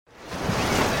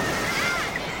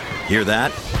Hear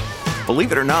that?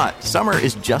 Believe it or not, summer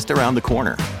is just around the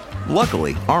corner.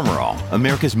 Luckily, Armor All,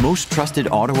 America's most trusted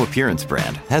auto appearance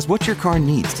brand, has what your car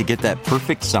needs to get that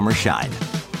perfect summer shine.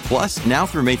 Plus, now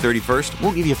through May 31st,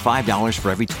 we'll give you $5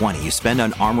 for every $20 you spend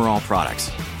on Armor All products.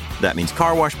 That means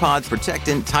car wash pods,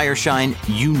 protectant, tire shine,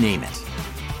 you name it.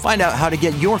 Find out how to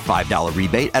get your $5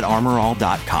 rebate at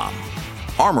armorall.com.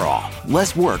 Armor All,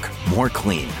 less work, more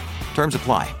clean. Terms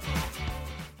apply.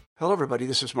 Hello, everybody.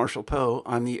 This is Marshall Poe.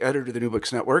 I'm the editor of the New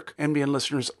Books Network. NBN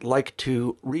listeners like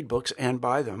to read books and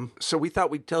buy them. So we thought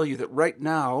we'd tell you that right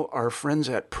now, our friends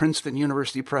at Princeton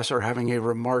University Press are having a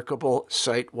remarkable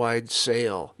site-wide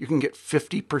sale. You can get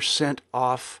 50%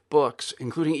 off books,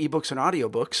 including ebooks and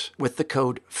audiobooks, with the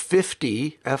code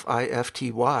 50,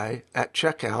 F-I-F-T-Y, at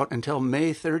checkout until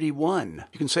May 31.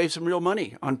 You can save some real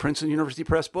money on Princeton University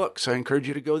Press books. I encourage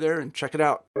you to go there and check it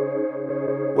out.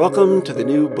 Welcome to the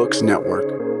New Books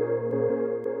Network.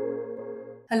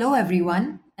 Hello,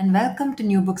 everyone, and welcome to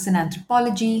New Books in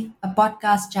Anthropology, a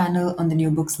podcast channel on the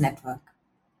New Books Network.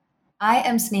 I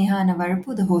am Sneha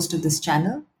Navarapu, the host of this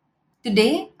channel.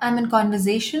 Today, I'm in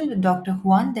conversation with Dr.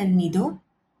 Juan Del Nido,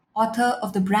 author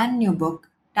of the brand new book,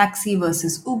 Taxi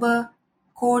vs. Uber,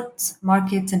 Courts,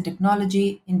 Markets, and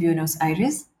Technology in Buenos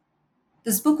Aires.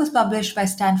 This book was published by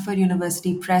Stanford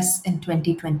University Press in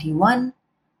 2021.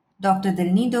 Dr. Del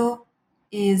Nido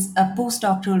is a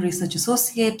postdoctoral research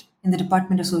associate in the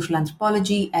Department of Social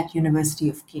Anthropology at University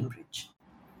of Cambridge.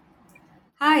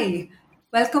 Hi,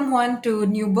 welcome Juan to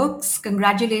New Books.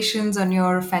 Congratulations on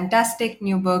your fantastic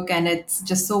new book, and it's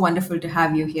just so wonderful to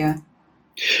have you here.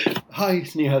 Hi,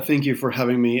 Sneha. Thank you for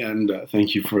having me, and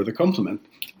thank you for the compliment.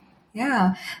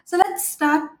 Yeah. So let's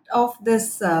start off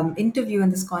this interview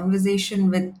and this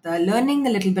conversation with learning a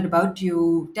little bit about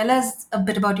you. Tell us a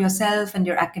bit about yourself and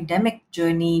your academic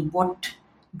journey. What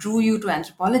drew you to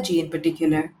anthropology in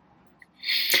particular?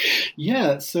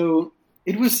 Yeah, so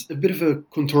it was a bit of a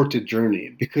contorted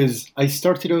journey because I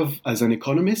started off as an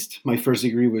economist. My first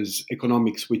degree was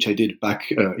economics, which I did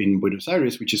back in Buenos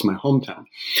Aires, which is my hometown.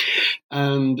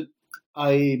 And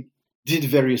I did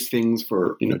various things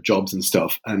for, jobs and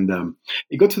stuff. And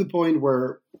it got to the point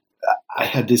where I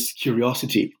had this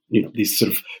curiosity, these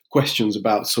sort of questions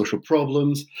about social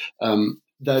problems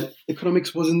that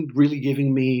economics wasn't really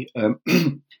giving me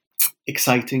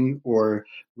exciting or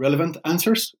relevant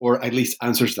answers, or at least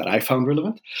answers that I found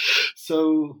relevant.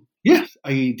 So, yeah,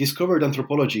 I discovered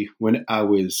anthropology when I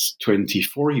was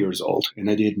 24 years old, and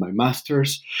I did my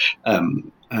master's,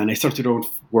 and I started off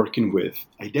working with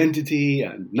identity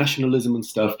and nationalism and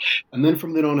stuff. And then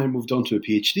from then on, I moved on to a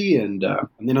PhD, and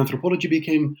then anthropology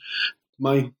became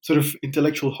my sort of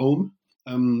intellectual home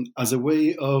as a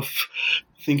way of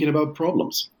thinking about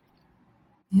problems.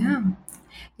 Yeah.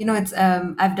 It's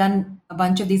I've done a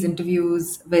bunch of these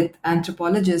interviews with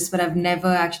anthropologists, but I've never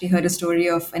actually heard a story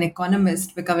of an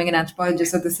economist becoming an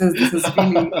anthropologist. So this is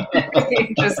really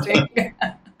interesting.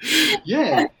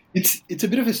 Yeah, it's a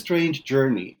bit of a strange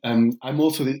journey. I'm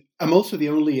also the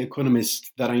only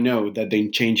economist that I know that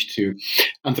then changed to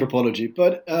anthropology,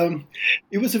 but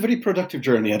it was a very productive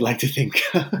journey, I'd like to think.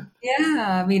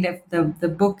 Yeah, I mean, if the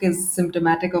book is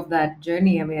symptomatic of that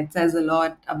journey. I mean, it says a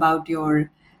lot about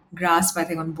your grasp, I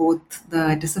think, on both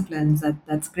the disciplines.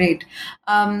 That's great.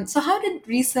 So how did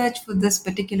research for this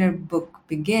particular book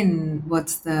begin?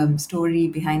 What's the story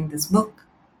behind this book?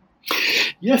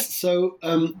 Yes, so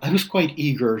I was quite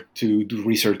eager to do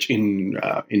research in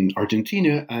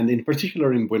Argentina, and in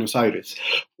particular in Buenos Aires,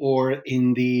 or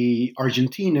in the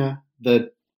Argentina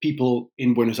that people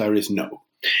in Buenos Aires know.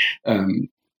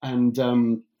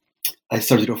 I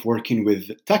started off working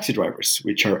with taxi drivers,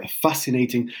 which are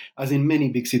fascinating, as in many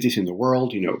big cities in the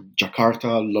world,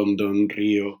 Jakarta, London,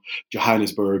 Rio,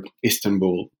 Johannesburg,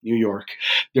 Istanbul, New York.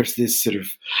 There's this sort of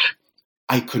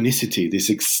iconicity,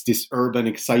 this urban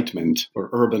excitement or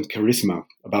urban charisma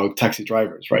about taxi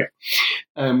drivers, right?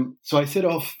 So I set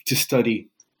off to study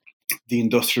the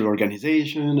industrial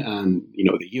organization and,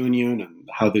 the union and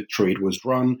how the trade was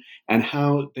run and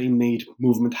how they made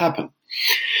movement happen.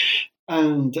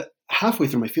 And halfway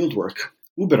through my fieldwork,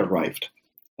 Uber arrived,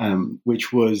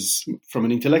 which was, from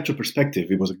an intellectual perspective,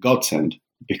 it was a godsend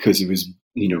because it was,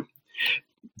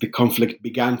 the conflict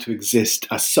began to exist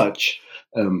as such,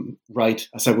 right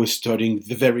as I was studying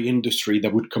the very industry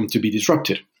that would come to be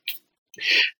disrupted.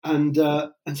 And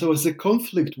so as the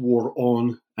conflict wore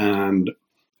on and it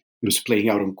was playing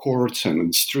out on courts and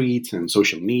on streets and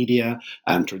social media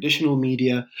and traditional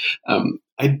media,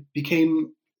 I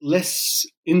became less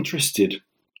interested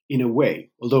in a way,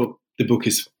 although the book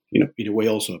is, in a way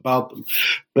also about them,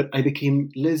 but I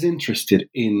became less interested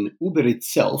in Uber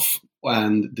itself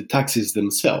and the taxis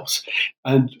themselves.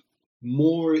 And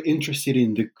more interested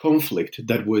in the conflict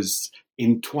that was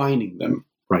entwining them,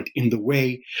 right? In the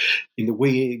way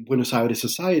Buenos Aires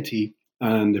society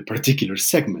and a particular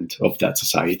segment of that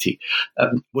society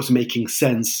was making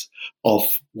sense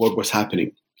of what was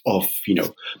happening, of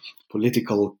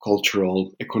political,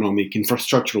 cultural, economic,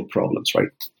 infrastructural problems, right?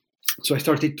 So I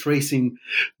started tracing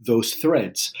those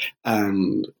threads,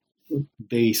 and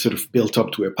they sort of built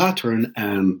up to a pattern,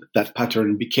 and that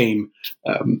pattern became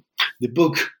the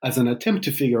book as an attempt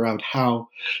to figure out how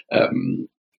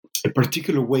a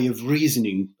particular way of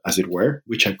reasoning, as it were,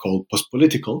 which I call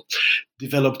post-political,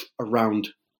 developed around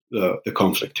the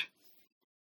conflict.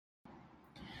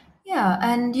 Yeah,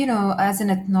 and as an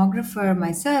ethnographer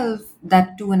myself,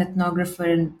 that too an ethnographer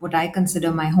in what I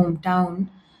consider my hometown,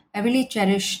 I really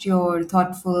cherished your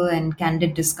thoughtful and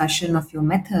candid discussion of your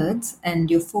methods and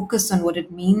your focus on what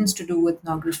it means to do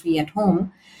ethnography at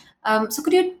home. So,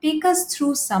 could you take us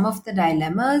through some of the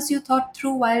dilemmas you thought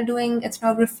through while doing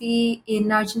ethnography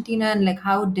in Argentina, and like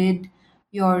how did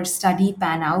your study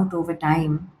pan out over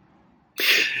time?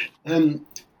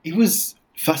 It was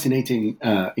fascinating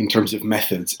in terms of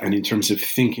methods and in terms of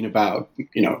thinking about,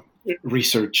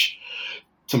 research,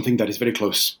 something that is very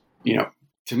close, to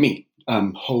me.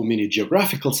 Home in a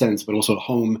geographical sense, but also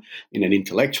home in an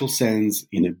intellectual sense,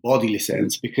 in a bodily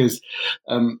sense, because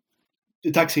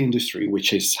the taxi industry,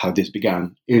 which is how this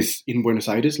began, is in Buenos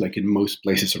Aires, like in most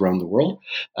places around the world,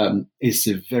 is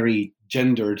a very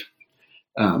gendered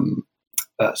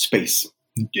space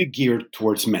geared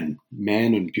towards men,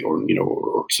 and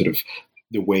or sort of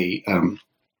the way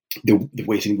the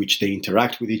ways in which they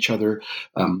interact with each other,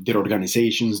 their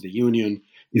organizations, the union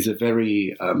is a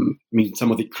very.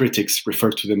 Some of the critics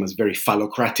refer to them as very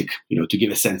phallocratic, to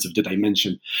give a sense of the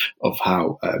dimension of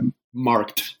how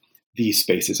marked these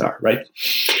spaces are, right?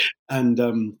 And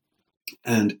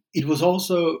it was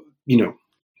also,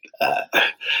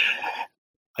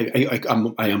 I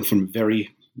am from a very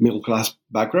middle class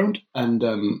background, and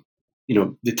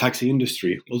the taxi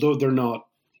industry, although they're not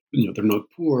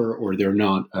poor, or they're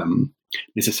not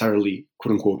necessarily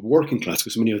quote unquote working class,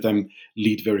 because many of them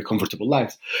lead very comfortable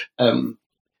lives.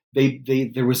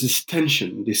 There was this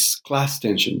tension, this class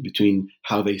tension between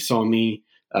how they saw me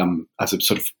as a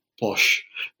sort of posh,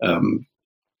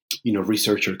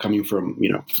 researcher coming from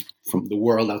the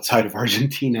world outside of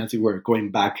Argentina, as it were,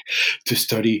 going back to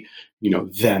study,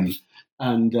 them,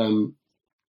 and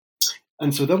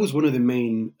so that was one of the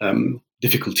main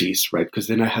difficulties, right? Because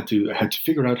then I had to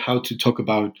figure out how to talk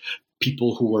about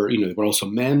people who were, they were also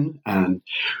men, and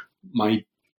my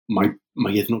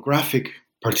ethnographic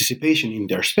participation in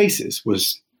their spaces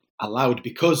was allowed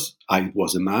because I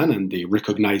was a man, and they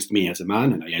recognized me as a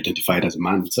man, and I identified as a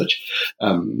man and such,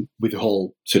 with the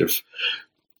whole sort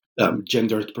of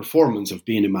gendered performance of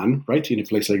being a man, right, in a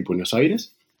place like Buenos Aires.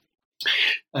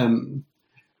 But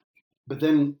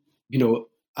then,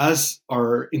 as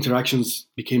our interactions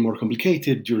became more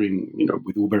complicated during,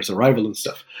 with Uber's arrival and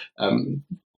stuff,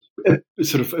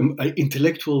 sort of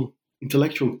intellectual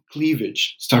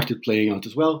cleavage started playing out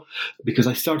as well, because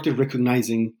I started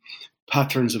recognizing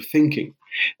patterns of thinking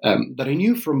that I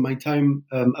knew from my time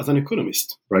as an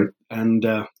economist, right? And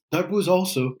that was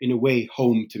also, in a way,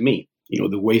 home to me.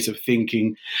 The ways of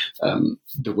thinking,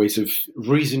 the ways of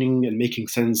reasoning and making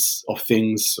sense of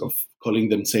things, of calling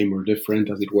them same or different,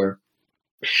 as it were.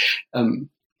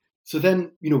 So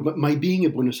then, my being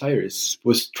in Buenos Aires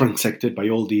was transected by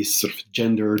all these sort of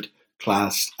gendered,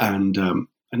 class, and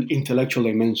intellectual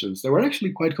dimensions that were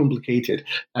actually quite complicated,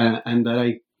 and that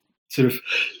I sort of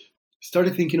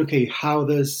started thinking, okay, how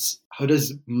does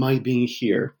my being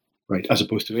here, right, as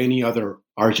opposed to any other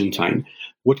Argentine,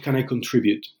 what can I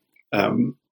contribute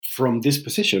from this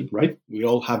position, right? We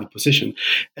all have a position,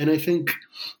 and I think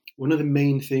one of the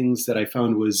main things that I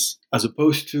found was, as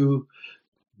opposed to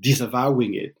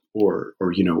disavowing it or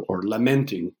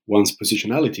lamenting one's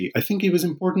positionality, I think it was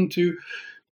important to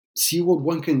see what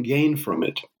one can gain from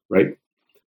it, right?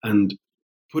 And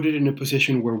put it in a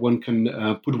position where one can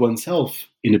put oneself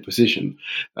in a position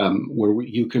where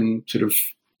you can sort of,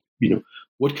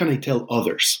 what can I tell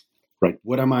others, right?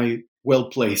 What am I well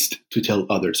placed to tell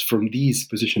others from these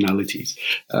positionalities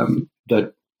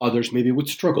that others maybe would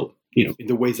struggle, in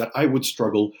the ways that I would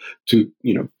struggle to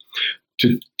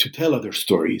tell other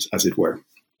stories, as it were.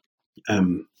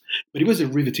 But it was a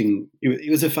riveting,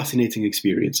 it was a fascinating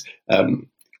experience,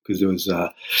 because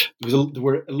there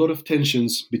were a lot of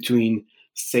tensions between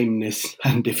sameness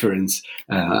and difference,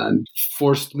 and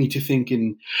forced me to think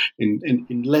in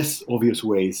less obvious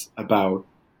ways about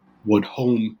what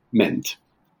home meant,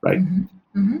 right?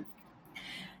 Mm-hmm. Mm-hmm.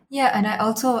 Yeah, and I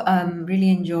also really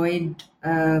enjoyed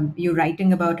you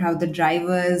writing about how the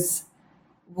drivers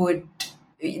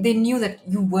they knew that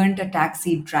you weren't a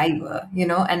taxi driver,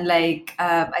 and like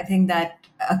I think that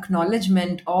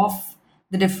acknowledgement of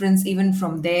the difference, even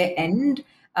from their end,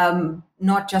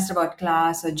 not just about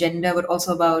class or gender, but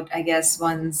also about, I guess,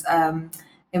 one's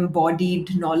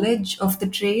embodied knowledge of the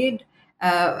trade.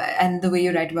 And the way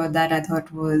you write about that, I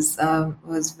thought was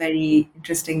very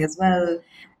interesting as well.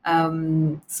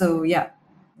 So yeah,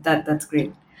 that's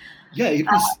great. Yeah,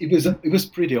 it was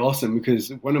pretty awesome because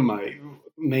one of my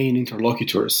main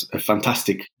interlocutors, a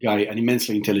fantastic guy, an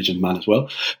immensely intelligent man as well.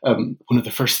 One of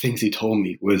the first things he told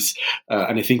me was,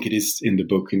 and I think it is in the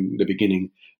book in the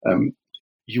beginning,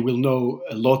 you will know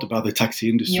a lot about the taxi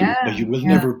industry, but you will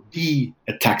never be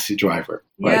a taxi driver.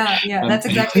 Right? Yeah, that's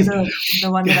exactly the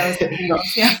one that I was thinking of.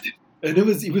 Yeah. And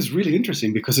it was really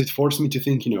interesting because it forced me to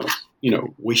think,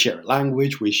 we share a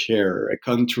language, we share a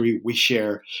country, we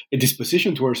share a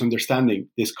disposition towards understanding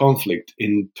this conflict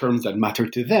in terms that matter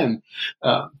to them.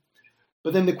 But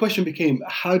then the question became,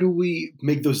 how do we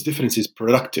make those differences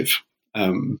productive?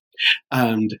 And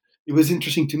it was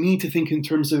interesting to me to think in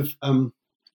terms of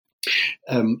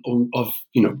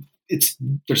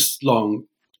there's long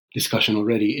discussion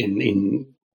already in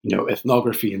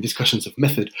ethnography and discussions of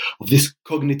method of this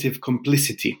cognitive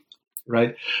complicity,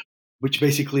 right? Which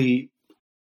basically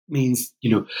means,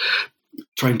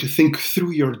 trying to think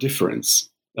through your difference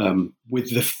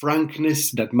with the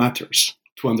frankness that matters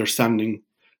to understanding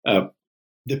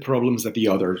the problems that the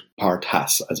other part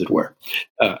has, as it were,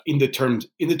 in the terms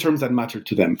that matter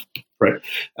to them, right?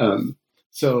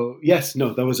 So yes,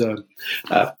 no, that was a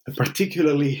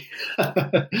particularly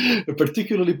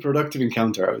productive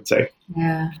encounter, I would say.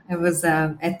 Yeah, it was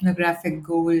ethnographic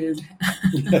gold.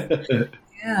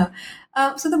 Yeah.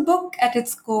 So the book at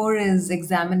its core is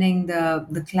examining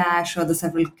the clash or the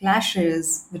several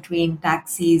clashes between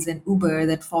taxis and Uber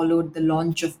that followed the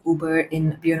launch of Uber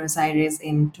in Buenos Aires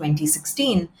in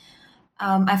 2016.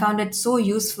 I found it so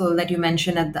useful that you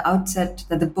mentioned at the outset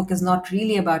that the book is not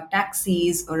really about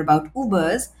taxis or about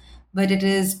Ubers, but it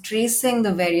is tracing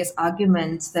the various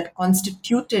arguments that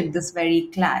constituted this very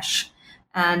clash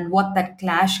and what that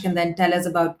clash can then tell us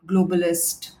about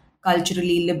globalist,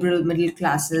 culturally liberal middle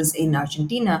classes in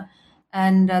Argentina.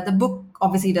 And the book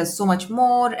obviously does so much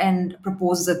more and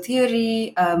proposes a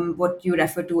theory, what you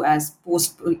refer to as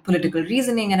post political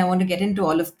reasoning. And I want to get into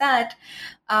all of that.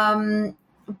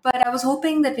 But I was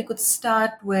hoping that we could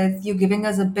start with you giving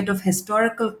us a bit of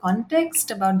historical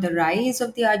context about the rise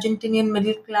of the Argentinian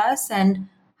middle class and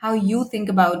how you think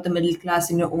about the middle class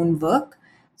in your own work.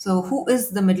 So, who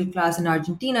is the middle class in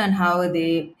Argentina and how are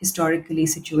they historically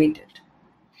situated?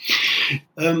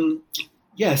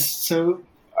 Yes, so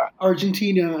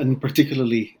Argentina, and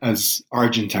particularly as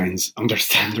Argentines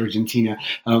understand Argentina,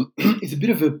 is a bit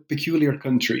of a peculiar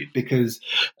country because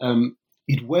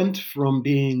it went from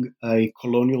being a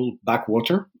colonial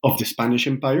backwater of the Spanish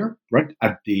Empire, right,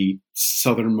 at the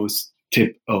southernmost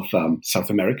tip of South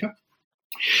America,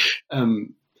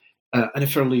 and a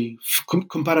fairly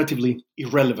comparatively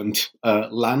irrelevant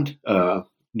land,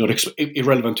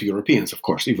 irrelevant to Europeans, of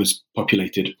course. It was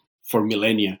populated for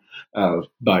millennia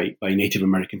by Native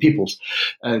American peoples.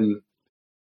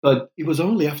 But it was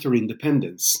only after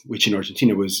independence, which in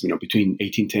Argentina was between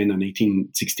 1810 and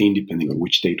 1816, depending on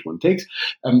which date one takes,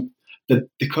 that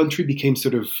the country became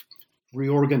sort of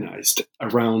reorganized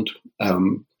around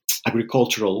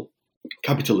agricultural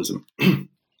capitalism,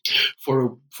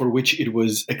 for which it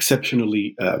was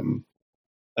exceptionally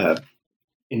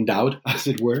endowed, as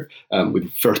it were,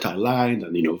 with fertile land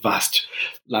and vast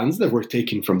lands that were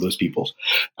taken from those peoples.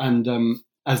 And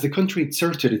as the country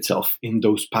inserted itself in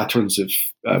those patterns of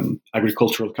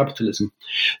agricultural capitalism,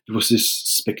 there was this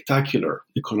spectacular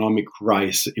economic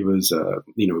rise. It was,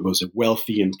 it was a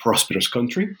wealthy and prosperous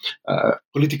country,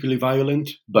 politically violent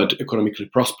but economically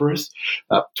prosperous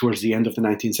towards the end of the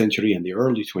 19th century and the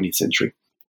early 20th century.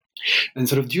 And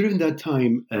sort of during that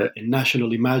time, a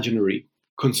national imaginary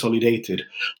consolidated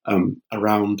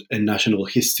around a national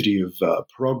history of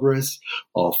progress,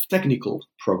 of technical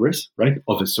progress, right?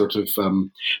 Of a sort of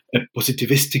a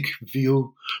positivistic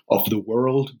view of the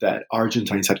world that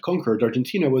Argentines had conquered.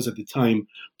 Argentina was at the time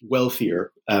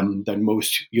wealthier than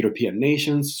most European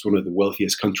nations. It's one of the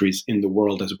wealthiest countries in the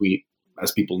world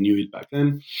as people knew it back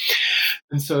then.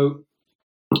 And so,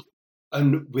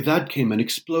 and with that came an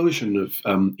explosion of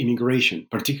immigration,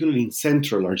 particularly in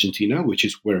central Argentina, which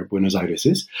is where Buenos Aires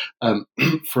is,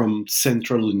 from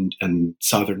central and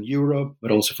southern Europe, but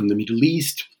also from the Middle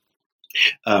East,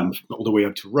 all the way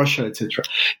up to Russia, etc.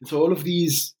 And so all of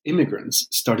these immigrants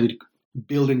started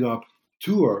building up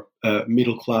to our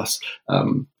middle class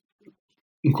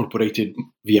incorporated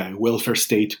via a welfare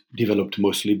state developed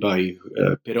mostly by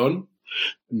Perón,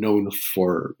 known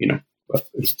for,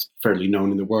 it's fairly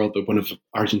known in the world, but one of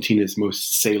Argentina's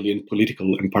most salient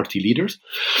political and party leaders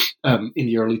in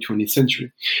the early 20th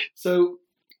century. So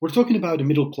we're talking about a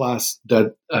middle class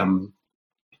that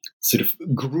sort of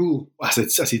grew as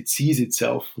it sees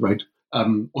itself, right?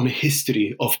 On a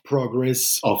history of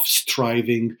progress, of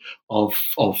striving, of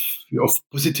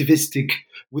positivistic,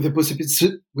 with a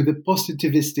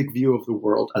positivistic view of the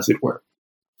world, as it were.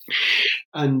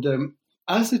 And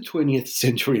as the 20th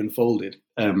century unfolded,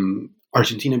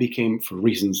 Argentina became, for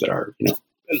reasons that are,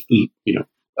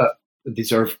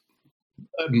 deserve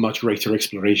a much greater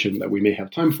exploration that we may have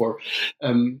time for.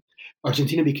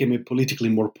 Argentina became a politically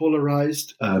more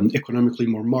polarized, economically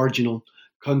more marginal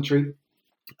country.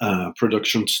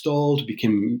 Production stalled,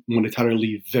 became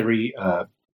monetarily very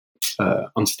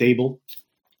unstable.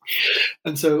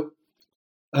 And so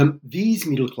these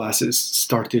middle classes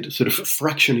started sort of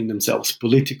fractioning themselves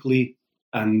politically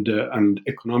and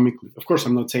economically. Of course,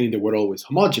 I'm not saying they were always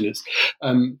homogenous,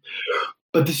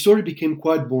 but the story became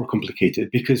quite more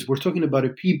complicated because we're talking about a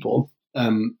people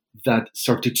that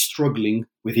started struggling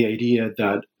with the idea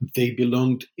that they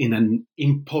belonged in an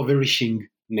impoverishing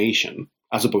nation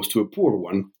as opposed to a poor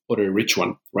one or a rich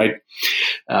one, right?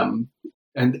 And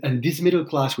this middle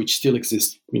class, which still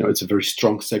exists, it's a very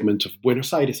strong segment of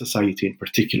Buenos Aires society in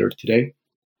particular today,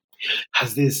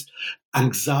 has this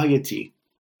anxiety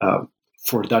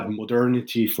for that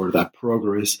modernity, for that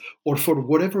progress, or for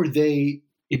whatever they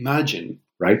imagine,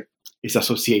 right, is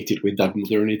associated with that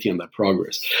modernity and that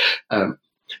progress.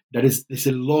 That is, there's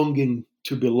a longing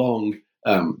to belong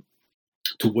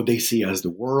to what they see as the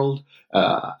world,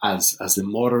 as the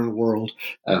modern world,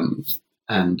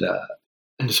 and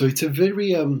so it's a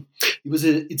very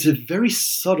it's a very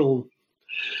subtle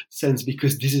sense,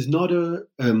 because this is not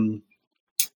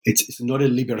it's not a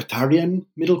libertarian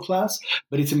middle class,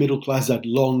 but it's a middle class that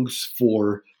longs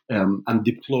for and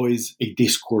deploys a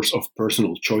discourse of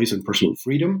personal choice and personal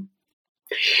freedom.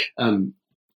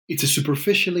 It's a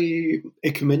superficially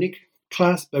ecumenic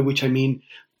class, by which I mean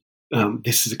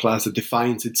this is a class that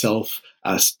defines itself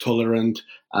as tolerant,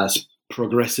 as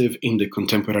progressive in the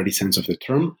contemporary sense of the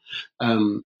term,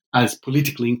 as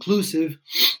politically inclusive,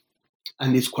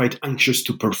 and is quite anxious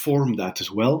to perform that as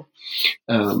well.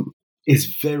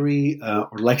 Is very,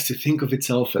 or likes to think of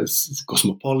itself as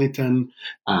cosmopolitan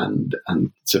and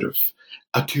sort of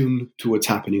attuned to what's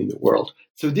happening in the world.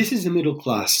 So this is the middle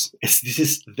class. This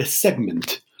is the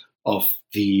segment of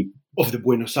the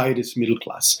Buenos Aires middle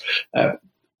class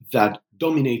that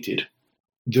dominated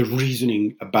the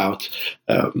reasoning about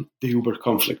the Uber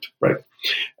conflict, right?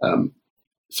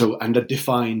 And that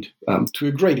defined, to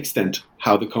a great extent,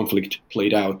 how the conflict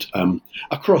played out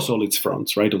across all its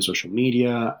fronts, right? On social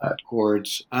media, at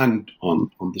courts, and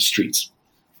on the streets.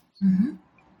 Mm-hmm.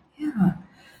 Yeah,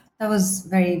 that was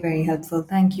very, very helpful.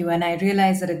 Thank you. And I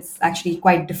realize that it's actually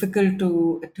quite difficult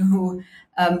to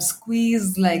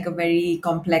squeeze like a very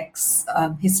complex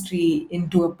history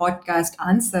into a podcast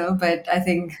answer. But I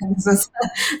think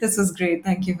this was great.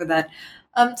 Thank you for that.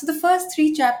 So the first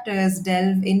three chapters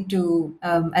delve into,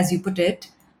 as you put it,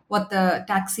 what the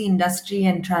taxi industry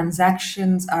and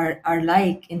transactions are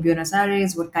like in Buenos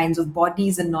Aires, what kinds of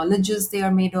bodies and knowledges they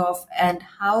are made of, and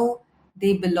how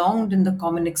they belonged in the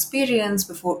common experience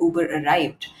before Uber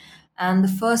arrived. And the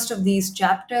first of these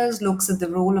chapters looks at the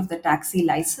role of the taxi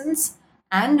license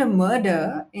and a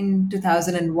murder in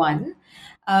 2001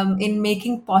 in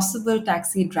making possible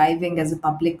taxi driving as a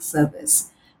public service.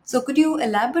 So, could you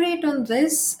elaborate on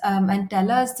this and tell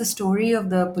us the story of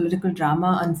the political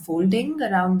drama unfolding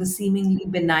around the seemingly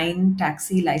benign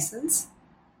taxi license?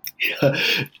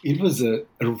 It was a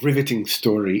riveting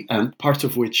story, and part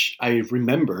of which I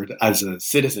remembered as a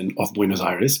citizen of Buenos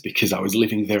Aires, because I was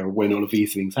living there when all of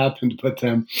these things happened. But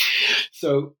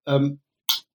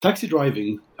taxi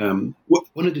driving, one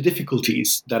of the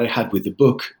difficulties that I had with the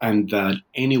book, and that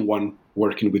anyone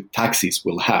working with taxis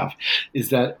will have,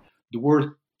 is that the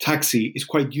word taxi is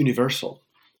quite universal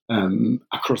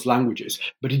across languages,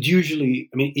 but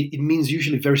it means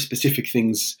usually very specific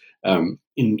things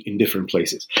in different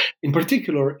places. In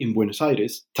particular, in Buenos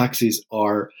Aires, taxis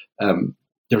are,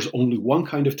 there's only one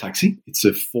kind of taxi. It's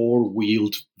a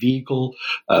four-wheeled vehicle,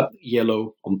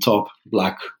 yellow on top,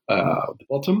 black at the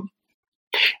bottom.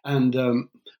 And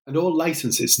all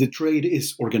licenses, the trade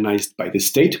is organized by the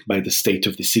state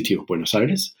of the city of Buenos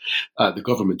Aires, the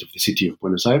government of the city of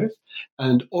Buenos Aires,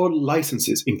 and all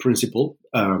licenses in principle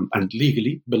and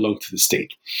legally belong to the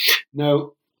state.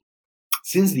 Now,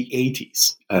 since the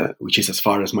 80s, which is as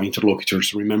far as my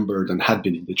interlocutors remembered and had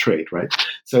been in the trade, right?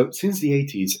 So since the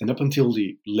 80s and up until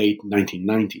the late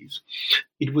 1990s,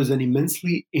 it was an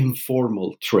immensely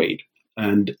informal trade.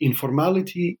 And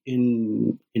informality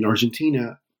in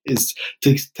Argentina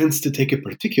tends to take a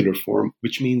particular form,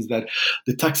 which means that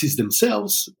the taxis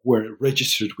themselves were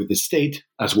registered with the state,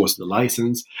 as was the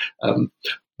license,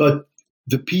 but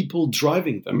the people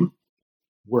driving them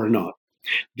were not.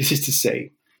 This is to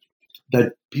say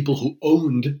that people who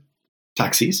owned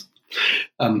taxis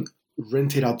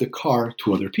rented out the car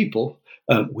to other people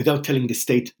without telling the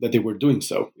state that they were doing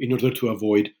so, in order to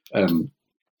avoid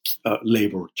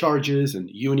labor charges and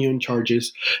union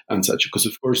charges and such. Because,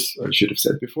 of course, I should have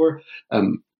said before,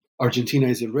 Argentina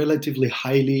is a relatively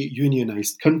highly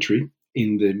unionized country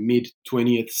in the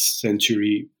mid-20th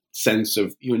century sense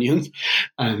of unions,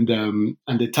 and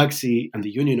the taxi and the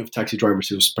union of taxi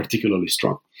drivers was particularly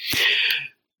strong.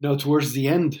 Now, towards the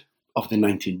end of the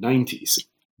 1990s,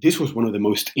 this was one of the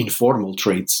most informal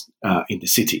trades in the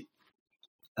city.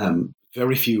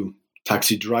 Very few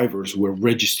taxi drivers were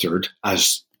registered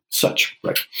as such,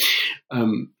 right?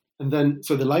 And then,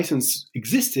 so the license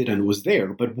existed and was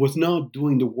there, but was not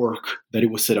doing the work that it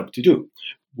was set up to do,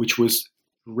 which was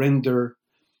render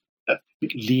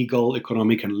legal,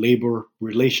 economic, and labor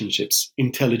relationships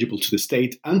intelligible to the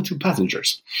state and to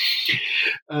passengers.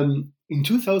 In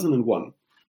 2001,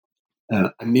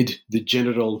 amid the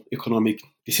general economic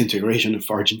disintegration of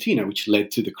Argentina, which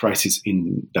led to the crisis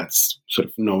that's sort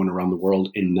of known around the world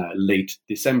in late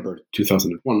December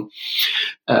 2001.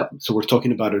 So we're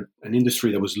talking about an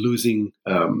industry that was losing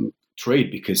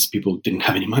trade because people didn't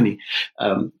have any money.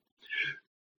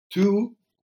 Two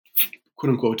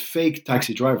quote-unquote fake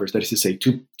taxi drivers, that is to say,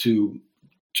 two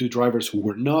drivers who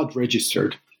were not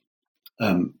registered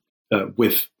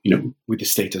with the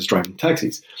state as driving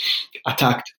taxis,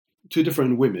 attacked two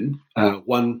different women.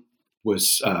 One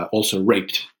was also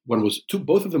raped.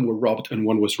 Both of them were robbed, and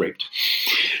one was raped.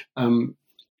 And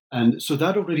so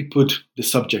that already put the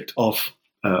subject of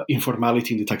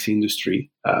informality in the taxi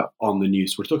industry on the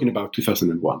news. We're talking about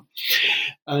 2001.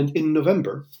 And in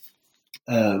November,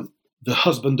 the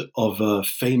husband of a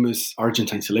famous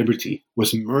Argentine celebrity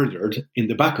was murdered in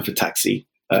the back of a taxi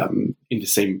in the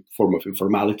same form of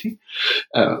informality.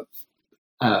 To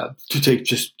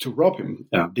rob him.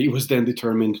 It was then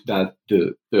determined that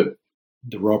the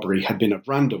robbery had been at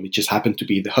random. It just happened to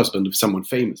be the husband of someone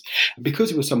famous. And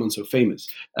because he was someone so famous,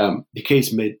 the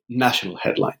case made national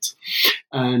headlines.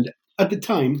 And at the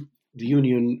time, the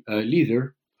union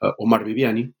leader, Omar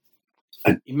Viviani,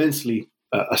 an immensely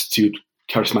astute,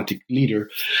 charismatic leader,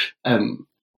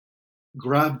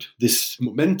 grabbed this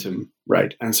momentum,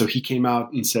 right? And so he came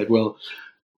out and said, well,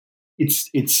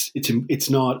 it's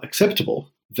not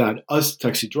acceptable that us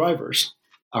taxi drivers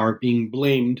are being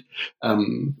blamed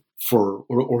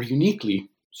or uniquely,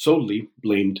 solely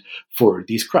blamed for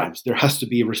these crimes. There has to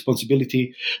be a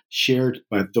responsibility shared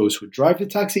by those who drive the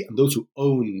taxi and those who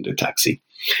own the taxi.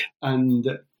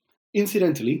 And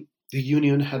incidentally, the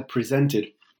union had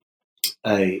presented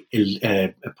a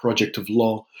project of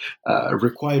law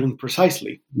requiring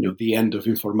precisely, the end of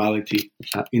informality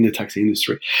in the taxi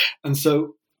industry. And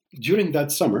so during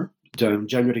that summer,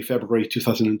 January, February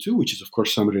 2002, which is, of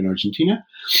course, summer in Argentina,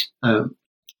 the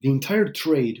entire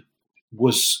trade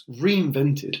was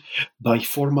reinvented by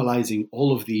formalizing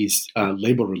all of these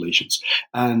labor relations.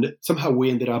 And somehow we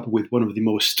ended up with one of the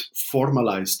most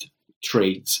formalized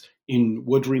trades in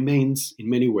what remains, in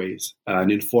many ways, an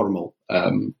informal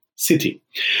city.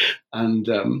 And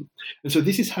so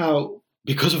this is how,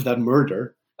 because of that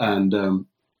murder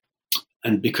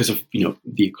and because of the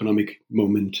economic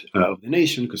moment of the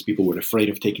nation, because people were afraid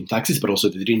of taking taxis, but also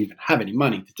they didn't even have any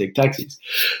money to take taxis,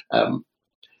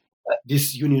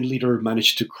 this union leader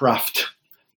managed to craft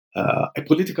a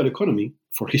political economy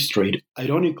for his trade,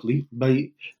 ironically,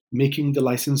 by making the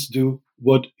license do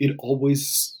what it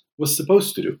always was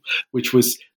supposed to do, which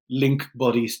was link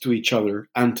bodies to each other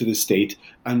and to the state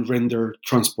and render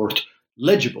transport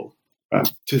legible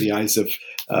to the eyes of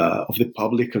the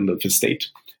public and of the state.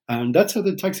 And that's how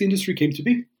the taxi industry came to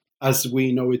be, as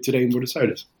we know it today in Buenos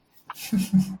Aires.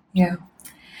 Yeah.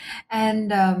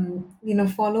 And,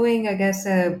 following, I guess,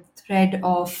 a thread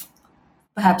of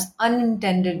perhaps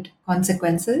unintended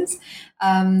consequences,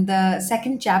 the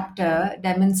second chapter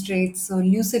demonstrates so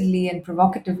lucidly and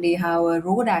provocatively how a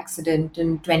road accident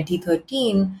in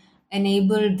 2013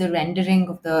 enabled the rendering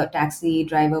of the taxi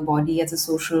driver body as a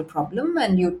social problem.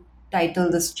 And you title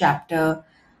this chapter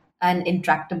An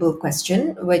Intractable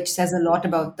Question, which says a lot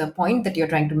about the point that you're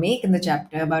trying to make in the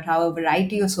chapter about how a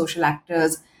variety of social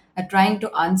actors at trying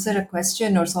to answer a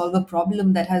question or solve a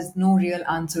problem that has no real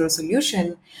answer or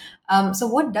solution. So,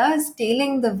 what does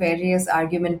tailing the various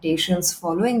argumentations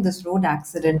following this road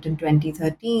accident in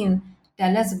 2013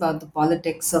 tell us about the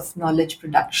politics of knowledge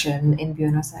production in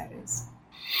Buenos Aires?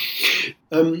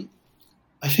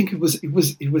 I think it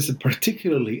was a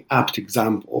particularly apt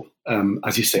example,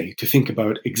 as you say, to think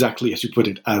about exactly as you put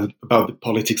it, about the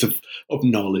politics of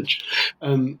knowledge.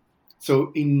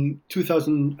 So in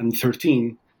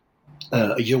 2013,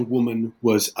 a young woman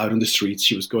was out on the streets.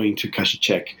 She was going to cash a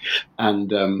check,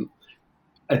 and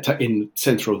in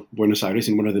central Buenos Aires,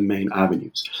 in one of the main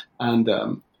avenues, and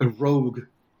a rogue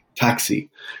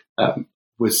taxi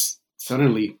was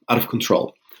suddenly out of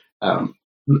control.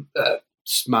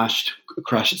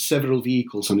 Crashed several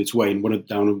vehicles on its way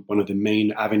down one of the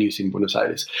main avenues in Buenos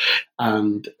Aires,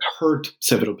 and hurt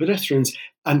several pedestrians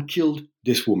and killed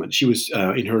this woman. She was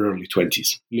in her early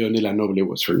 20s. Leonela Noble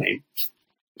was her name.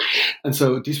 And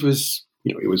so this was,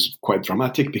 it was quite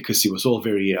dramatic because it was all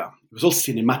very, it was all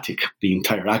cinematic, the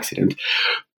entire accident.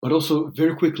 But also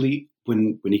very quickly,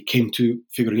 when it came to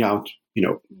figuring out,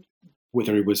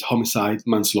 whether it was homicide,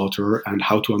 manslaughter, and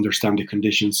how to understand the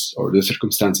conditions or the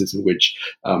circumstances in which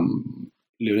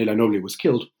Leonela Noble was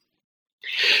killed.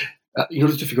 In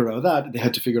order to figure out that, they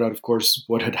had to figure out, of course,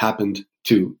 what had happened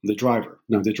to the driver.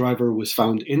 Now, the driver was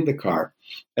found in the car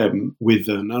with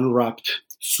an unwrapped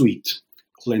sweet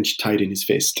clenched tight in his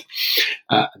fist.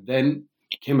 Then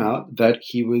it came out that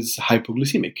he was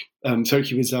hypoglycemic.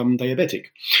 He was diabetic,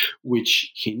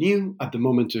 which he knew at the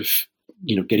moment of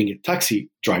getting a taxi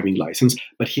driving license,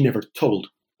 but he never told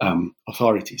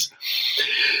authorities.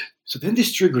 So then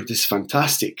this triggered this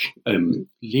fantastic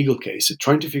legal case,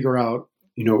 trying to figure out,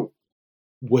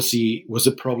 was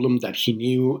a problem that he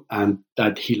knew and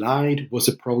that he lied? Was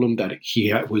a problem that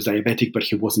he was diabetic, but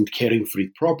he wasn't caring for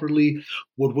it properly?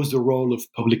 What was the role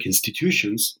of public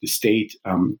institutions, the state,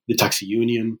 the taxi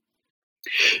union,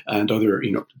 and other,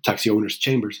 taxi owners'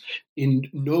 chambers, in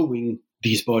knowing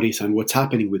these bodies and what's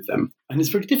happening with them? And it's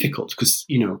very difficult because,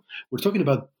 we're talking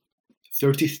about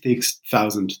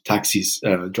 36,000 taxis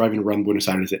driving around Buenos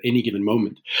Aires at any given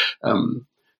moment.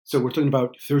 So we're talking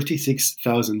about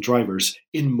 36,000 drivers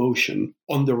in motion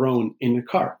on their own in a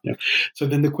car. Yeah. So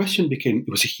then the question became,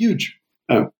 it was a huge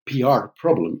PR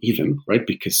problem even, right?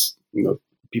 Because,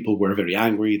 people were very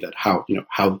angry that how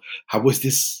was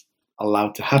this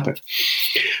allowed to happen?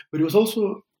 But it was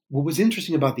also, what was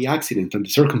interesting about the accident and the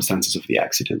circumstances of the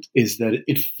accident is that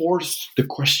it forced the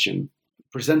question,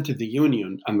 presented the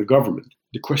union and the government,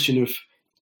 the question of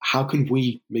how can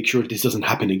we make sure this doesn't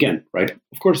happen again, right?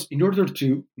 Of course, in order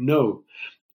to know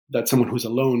that someone who's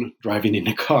alone driving in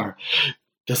a car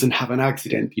doesn't have an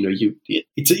accident,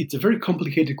 it's a very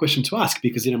complicated question to ask,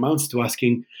 because it amounts to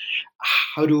asking,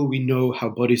 how do we know how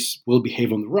bodies will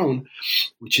behave on their own,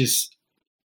 which is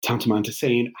tantamount to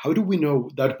saying, how do we know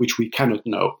that which we cannot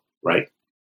know, right?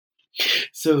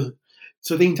 So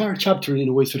the entire chapter, in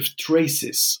a way, sort of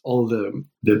traces all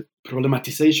the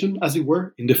problematization, as it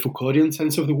were, in the Foucauldian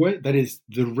sense of the word, that is,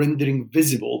 the rendering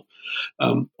visible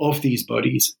of these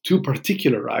bodies, to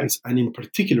particularize and in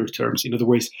particular terms, in other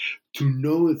ways, to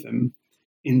know them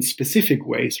in specific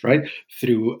ways, right?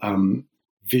 Through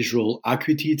visual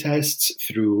acuity tests,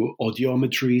 through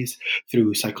audiometries,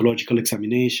 through psychological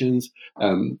examinations,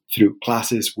 through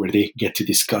classes where they get to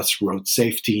discuss road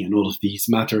safety and all of these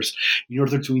matters, in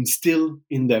order to instill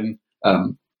in them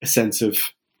a sense of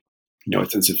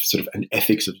sort of an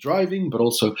ethics of driving, but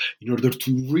also in order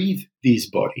to read these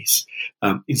bodies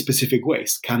in specific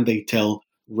ways. Can they tell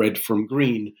red from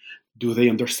green? Do they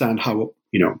understand how,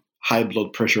 high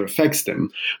blood pressure affects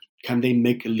them? Can they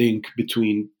make a link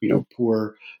between,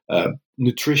 poor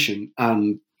nutrition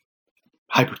and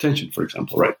hypertension, for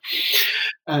example, right?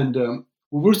 And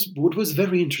what was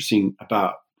very interesting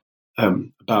about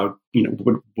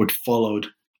what followed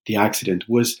the accident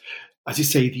was, as you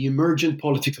say, the emergent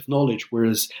politics of knowledge.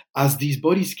 Whereas as these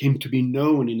bodies came to be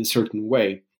known in a certain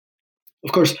way,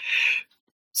 of course,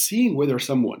 seeing whether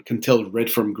someone can tell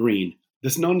red from green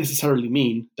does not necessarily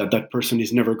mean that that person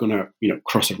is never going to,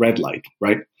 cross a red light,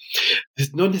 right?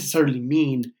 Does not necessarily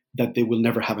mean that they will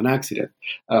never have an accident,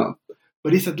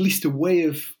 but it's at least a way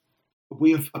of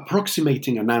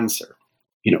approximating an answer,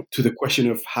 to the question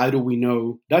of how do we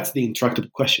know? That's the intractable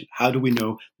question. How do we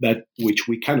know that which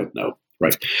we cannot know,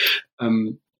 right?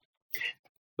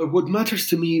 But what matters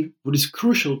to me, what is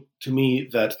crucial to me,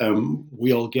 that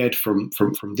we all get from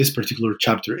this particular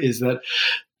chapter is that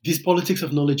this politics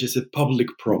of knowledge is a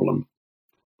public problem,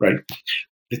 right?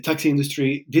 The taxi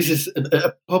industry, this is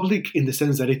a public in the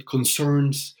sense that it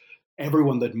concerns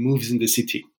everyone that moves in the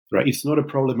city. right? It's not a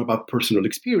problem about personal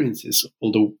experiences,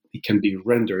 although it can be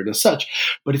rendered as such,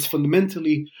 but it's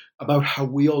fundamentally about how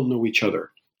we all know each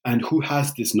other and who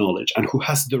has this knowledge and who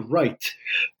has the right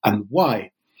and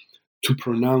why to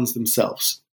pronounce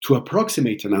themselves, to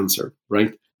approximate an answer,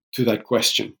 right, to that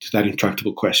question, to that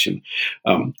intractable question.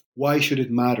 Why should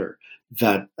it matter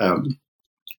that an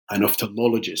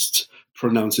ophthalmologist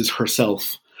pronounces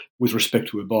herself with respect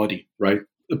to a body, right?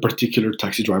 A particular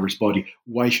taxi driver's body.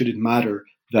 Why should it matter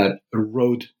that a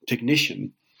road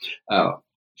technician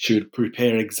should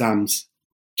prepare exams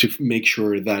to make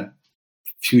sure that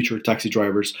future taxi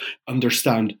drivers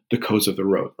understand the codes of the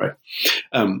road, right?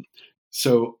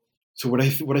 So what I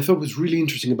thought was really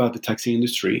interesting about the taxi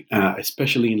industry,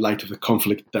 especially in light of the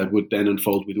conflict that would then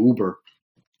unfold with Uber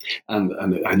and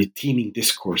a teeming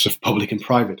discourse of public and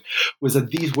private, was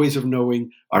that these ways of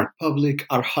knowing are public,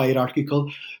 are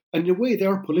hierarchical, and in a way they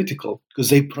are political because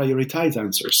they prioritize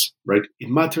answers, right? It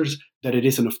matters that it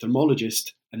is an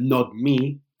ophthalmologist and not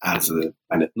me as an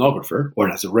ethnographer or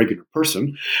as a regular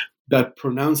person that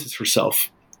pronounces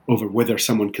herself over whether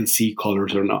someone can see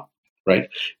colors or not, right?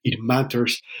 It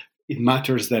matters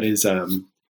that is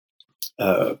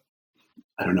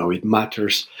it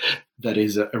matters that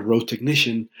is a road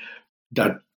technician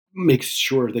that makes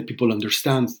sure that people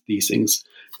understand these things.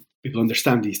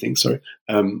 Sorry.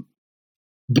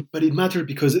 But it matters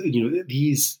because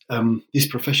these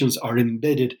professions are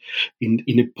embedded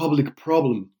in a public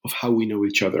problem of how we know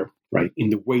each other, right?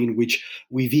 In the way in which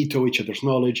we veto each other's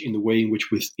knowledge, in the way in which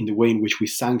we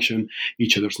sanction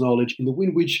each other's knowledge, in the way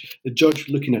in which the judge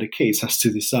looking at a case has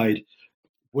to decide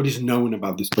what is known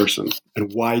about this person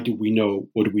and why do we know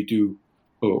what we do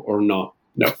or not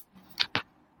know.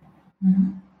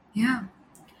 Mm-hmm. Yeah.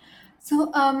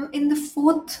 So, in the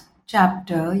fourth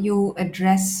chapter, you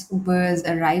address Uber's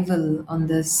arrival on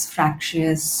this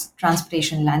fractious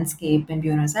transportation landscape in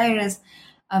Buenos Aires.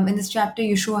 In this chapter,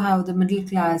 you show how the middle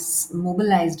class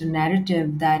mobilized a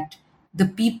narrative that the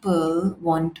people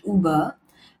want Uber.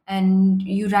 And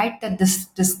you write that this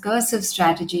discursive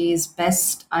strategy is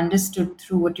best understood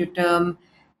through what you term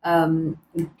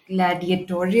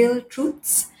gladiatorial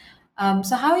truths.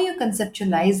 So, how are you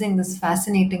conceptualizing this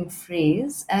fascinating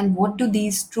phrase, and what do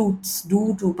these truths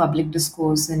do to public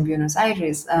discourse in Buenos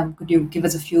Aires? Could you give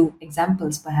us a few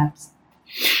examples, perhaps?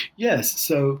 Yes.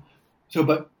 So,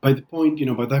 by that point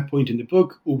in the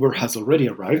book, Uber has already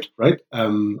arrived, right?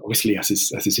 Obviously, as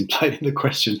is implied in the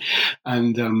question.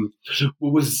 And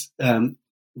what was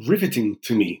riveting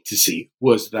to me to see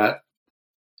was that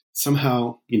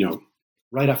somehow,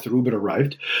 right after Uber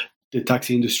arrived, the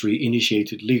taxi industry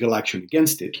initiated legal action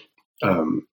against it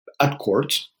at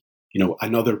court.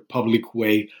 Another public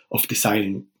way of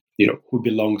deciding, who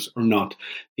belongs or not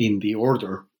in the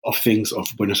order of things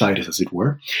of Buenos Aires, as it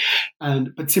were.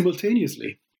 But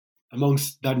simultaneously,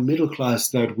 amongst that middle class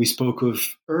that we spoke of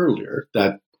earlier,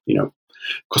 that,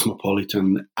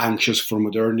 cosmopolitan, anxious for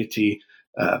modernity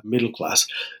middle class,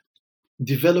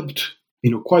 developed,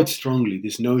 quite strongly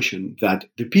this notion that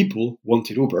the people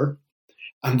wanted Uber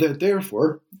and that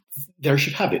therefore they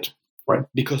should have it, right?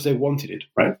 Because they wanted it,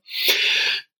 right?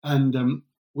 And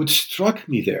what struck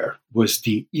me there was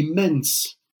the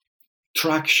immense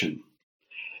traction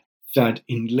that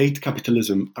in late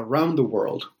capitalism around the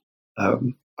world,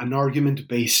 an argument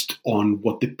based on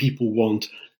what the people want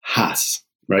has,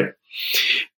 right?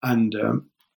 And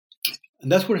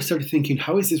that's where I started thinking,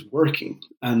 how is this working?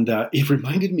 And it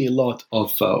reminded me a lot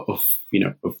of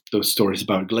those stories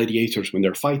about gladiators when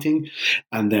they're fighting,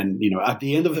 and then at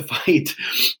the end of the fight,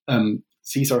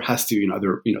 Caesar has to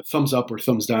either thumbs up or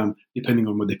thumbs down depending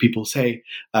on what the people say,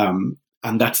 and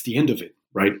that's the end of it,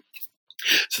 right?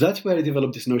 So that's where I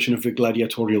developed this notion of a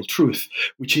gladiatorial truth,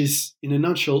 which is, in a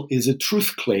nutshell, is a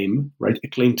truth claim, right? A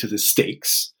claim to the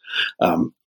stakes,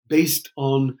 based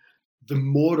on the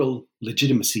moral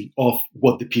legitimacy of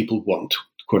what the people want,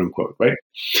 quote unquote, right?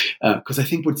 Because I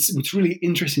think what's really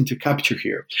interesting to capture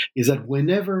here is that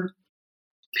whenever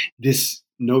this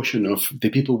notion of the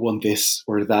people want this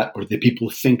or that, or the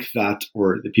people think that,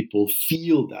 or the people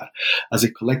feel that as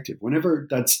a collective, whenever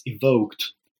that's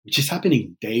evoked, which is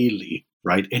happening daily,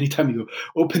 right? Anytime you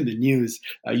open the news,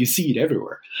 you see it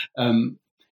everywhere.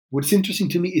 What's interesting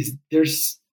to me is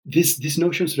there's this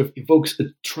notion sort of evokes a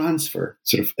transfer,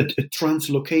 sort of a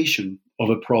translocation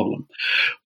of a problem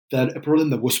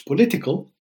that was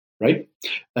political, right?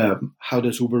 How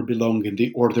does Uber belong in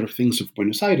the order of things of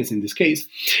Buenos Aires in this case?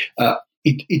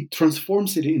 It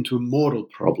transforms it into a moral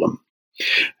problem,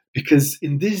 because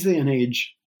in this day and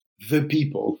age, the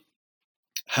people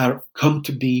have come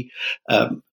to be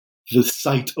the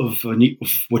site of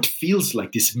what feels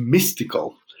like this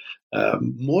mystical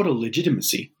moral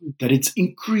legitimacy that it's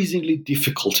increasingly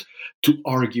difficult to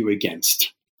argue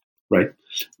against, right?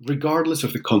 Regardless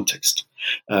of the context.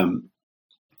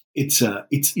 It's a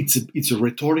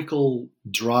rhetorical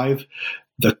drive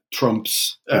that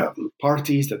trumps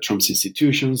parties, that trumps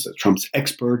institutions, that trumps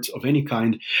experts of any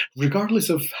kind, regardless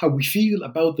of how we feel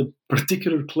about the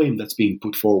particular claim that's being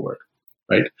put forward,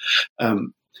 right?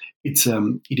 It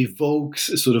evokes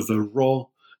a sort of a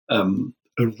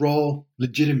raw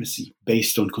legitimacy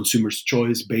based on consumers'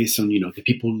 choice, based on the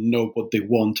people know what they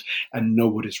want and know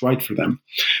what is right for them,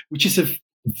 which is a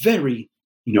very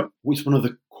which is one of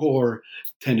the core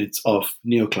tenets of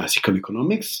neoclassical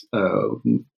economics,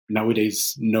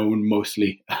 nowadays known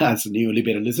mostly as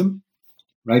neoliberalism,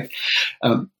 right?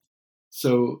 And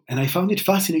I found it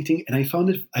fascinating, and I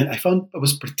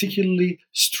was particularly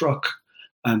struck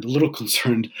and a little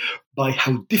concerned by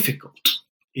how difficult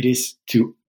it is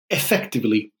to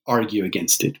effectively argue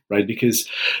against it, right? Because,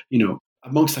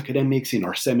 amongst academics, in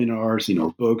our seminars, in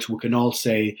our books, we can all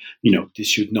say, this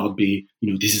should not be,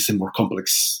 this is a more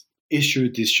complex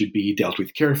issue, this should be dealt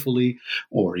with carefully,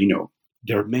 or,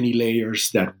 there are many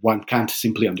layers that one can't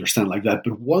simply understand like that.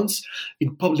 But once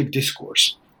in public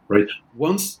discourse, right,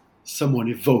 once someone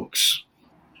evokes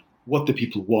what the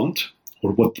people want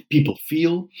or what the people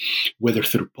feel, whether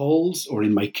through polls or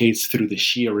in my case through the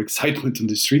sheer excitement on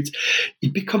the streets,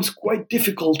 it becomes quite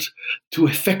difficult to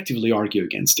effectively argue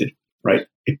against it, right?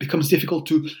 It becomes difficult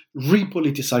to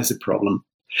repoliticize the problem,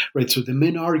 right? So the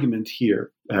main argument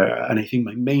here, and I think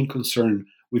my main concern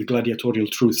with gladiatorial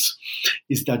truths,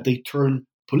 is that they turn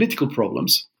political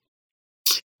problems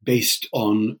based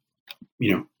on,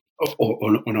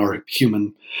 on our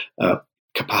human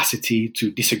capacity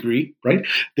to disagree, right?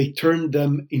 They turn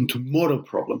them into moral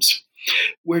problems,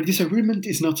 where disagreement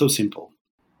is not so simple,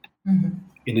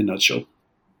 in a nutshell.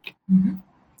 Mm-hmm.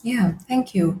 Yeah,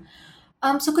 thank you.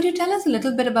 So could you tell us a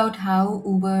little bit about how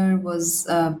Uber was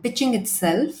pitching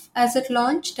itself as it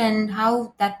launched, and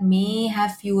how that may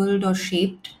have fueled or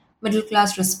shaped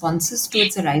middle-class responses to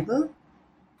its arrival?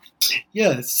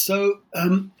 Yeah, so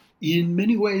in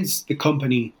many ways, the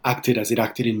company acted as it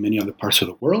acted in many other parts of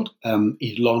the world.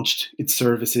 It launched its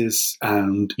services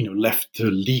and left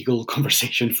the legal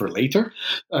conversation for later.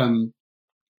 But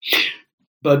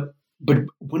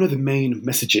one of the main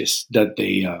messages that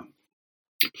they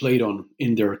played on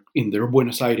in their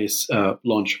Buenos Aires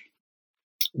launch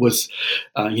was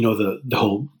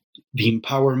the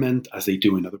empowerment, as they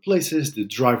do in other places, the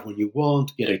drive when you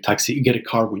want, get a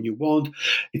car when you want.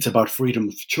 It's about freedom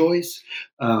of choice.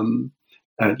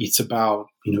 It's about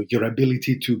your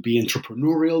ability to be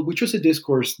entrepreneurial, which was a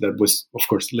discourse that was, of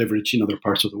course, leveraged in other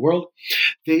parts of the world.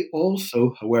 They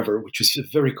also, however, which was a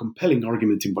very compelling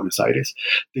argument in Buenos Aires,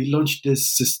 they launched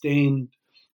this sustained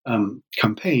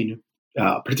campaign,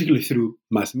 particularly through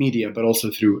mass media, but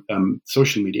also through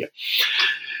social media.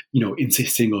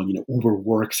 Insisting on, Uber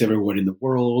works everywhere in the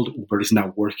world. Uber is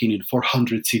now working in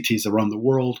 400 cities around the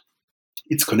world.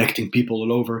 It's connecting people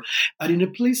all over. And in a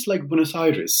place like Buenos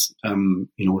Aires,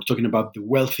 we're talking about the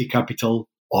wealthy capital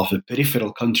of a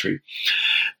peripheral country.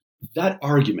 That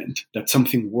argument that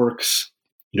something works,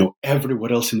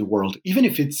 everywhere else in the world, even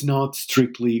if it's not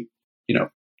strictly,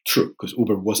 true, because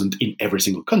Uber wasn't in every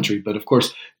single country, but of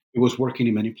course it was working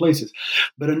in many places.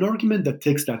 But an argument that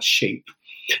takes that shape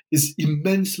is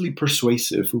immensely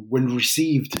persuasive when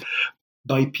received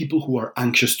by people who are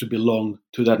anxious to belong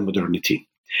to that modernity.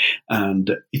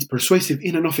 And it's persuasive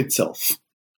in and of itself,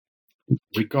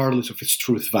 regardless of its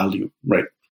truth value, right?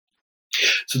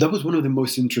 So that was one of the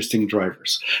most interesting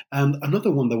drivers. And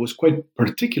another one that was quite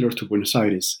particular to Buenos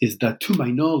Aires is that, to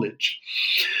my knowledge,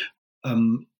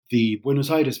 the Buenos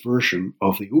Aires version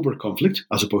of the Uber conflict,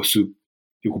 as opposed to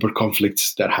the Uber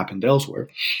conflicts that happened elsewhere,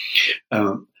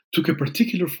 took a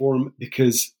particular form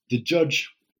because the judge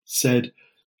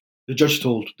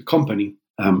told the company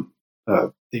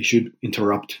they should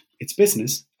interrupt its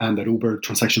business and that Uber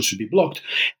transactions should be blocked,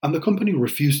 and the company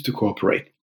refused to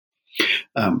cooperate.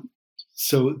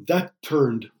 So that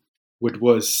turned what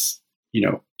was,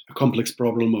 a complex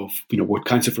problem of, what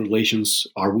kinds of relations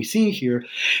are we seeing here,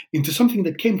 into something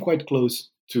that came quite close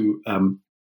to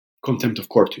contempt of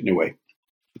court in a way.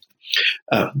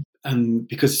 And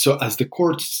because as the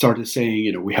court started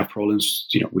saying, we have problems,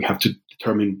 we have to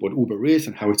determine what Uber is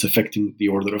and how it's affecting the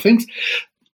order of things,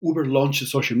 Uber launched a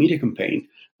social media campaign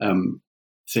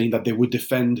saying that they would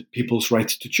defend people's right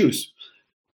to choose,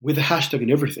 with a hashtag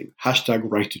and everything,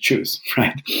 #right-to-choose,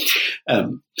 right?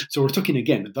 So we're talking,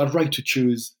 again, that right to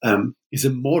choose is a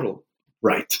moral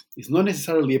right. It's not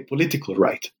necessarily a political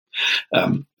right.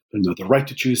 The right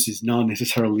to choose is not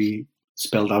necessarily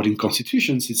spelled out in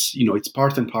constitutions. It's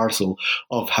part and parcel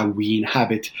of how we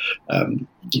inhabit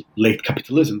late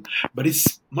capitalism, but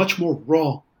it's much more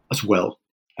raw as well.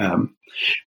 And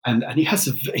it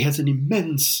has an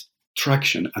immense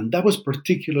traction, and that was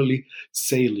particularly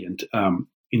salient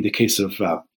in the case of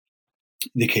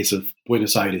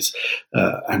Buenos Aires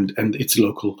and its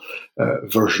local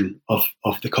version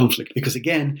of the conflict, because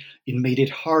again, it made it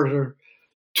harder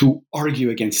to argue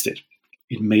against it.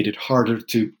 It made it harder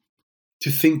to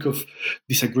think of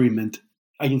disagreement,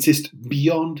 I insist,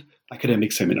 beyond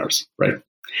academic seminars, right?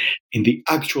 In the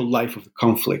actual life of the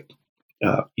conflict,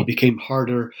 it became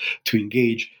harder to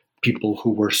engage people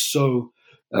who were so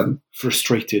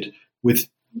frustrated with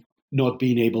not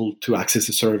being able to access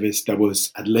a service that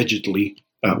was allegedly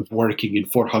working in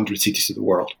 400 cities of the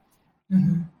world.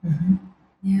 Mm-hmm, mm-hmm.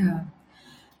 Yeah.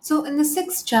 So, in the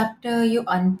sixth chapter, you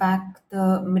unpack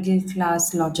the middle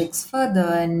class logics further,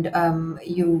 and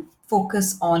you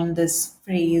focus on this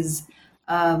phrase,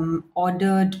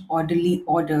 ordered, orderly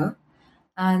order.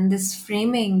 And this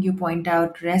framing, you point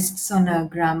out, rests on a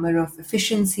grammar of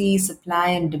efficiency, supply,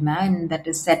 and demand that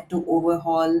is set to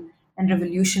overhaul and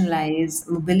revolutionize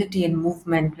mobility and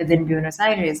movement within Buenos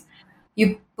Aires.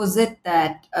 You posit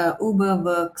that Uber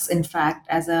works, in fact,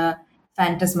 as a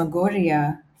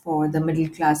phantasmagoria for the middle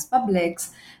class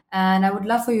publics. And I would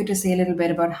love for you to say a little bit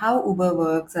about how Uber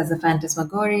works as a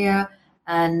phantasmagoria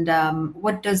and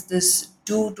what does this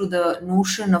do to the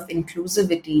notion of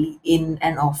inclusivity in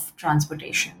and of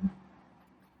transportation?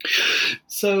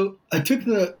 So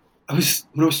when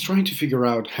I was trying to figure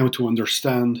out how to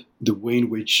understand the way in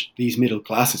which these middle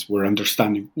classes were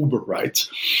understanding Uber rides,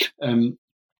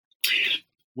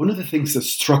 one of the things that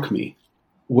struck me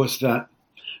was that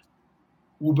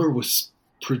Uber was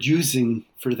producing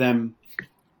for them,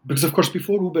 because of course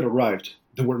before Uber arrived,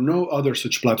 there were no other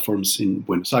such platforms in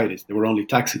Buenos Aires. There were only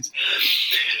taxis.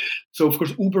 So of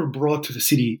course Uber brought to the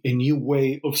city a new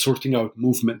way of sorting out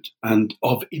movement and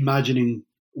of imagining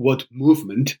what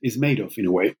movement is made of, in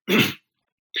a way.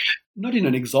 Not in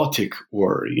an exotic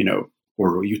or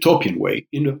utopian way,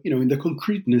 in the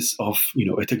concreteness of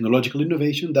a technological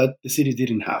innovation that the city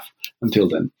didn't have until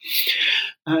then.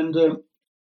 And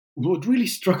what really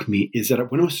struck me is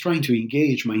that when I was trying to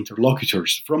engage my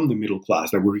interlocutors from the middle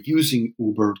class that were using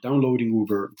Uber, downloading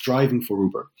Uber, driving for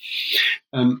Uber,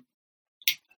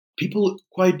 people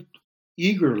quite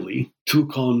eagerly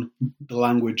took on the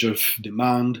language of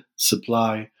demand,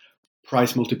 supply,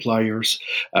 price multipliers.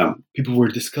 People were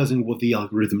discussing what the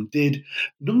algorithm did,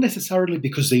 not necessarily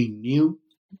because they knew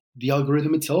the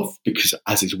algorithm itself, because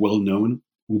as is well known,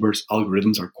 Uber's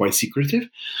algorithms are quite secretive,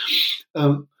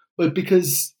 but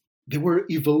because they were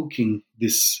evoking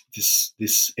this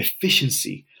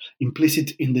efficiency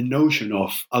implicit in the notion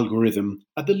of algorithm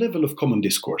at the level of common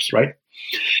discourse, right?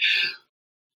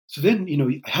 So then,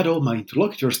 I had all my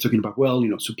interlocutors talking about,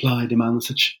 supply, demand, and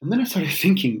such. And then I started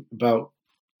thinking about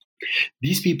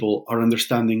these people are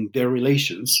understanding their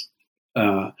relations,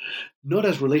 not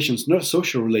as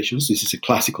social relations. This is a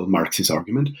classical Marxist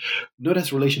argument, not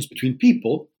as relations between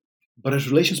people, but as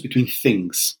relations between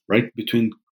things, right?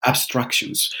 Between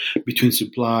abstractions, between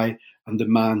supply and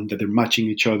demand, that they're matching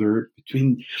each other,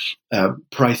 between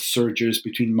price surges,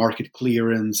 between market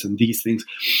clearance and these things.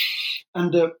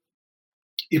 And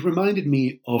it reminded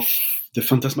me of the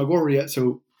Phantasmagoria.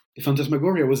 So the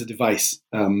Phantasmagoria was a device,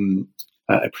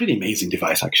 a pretty amazing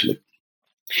device, actually,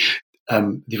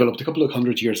 developed a couple of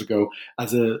 100 years ago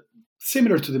as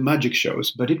similar to the magic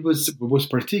shows. But what was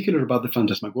particular about the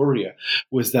Phantasmagoria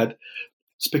was that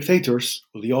spectators,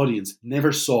 or the audience,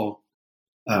 never saw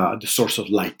the source of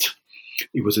light.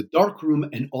 It was a dark room,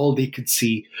 and all they could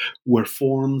see were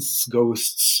forms,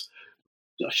 ghosts,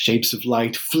 shapes of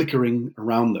light flickering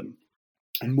around them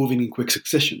and moving in quick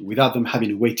succession without them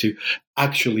having a way to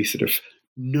actually sort of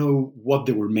know what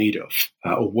they were made of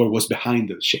or what was behind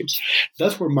those shapes.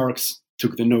 That's where Marx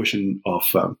took the notion of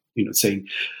saying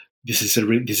this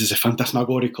is a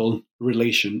phantasmagorical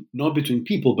relation, not between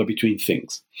people but between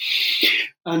things.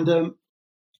 And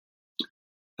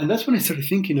that's when I started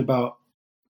thinking about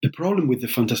the problem with the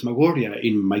Phantasmagoria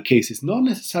in my case is not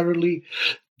necessarily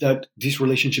that these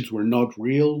relationships were not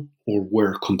real or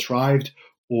were contrived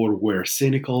or were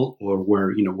cynical or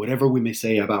were, whatever we may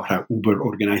say about how Uber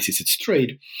organizes its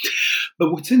trade.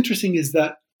 But what's interesting is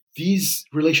that these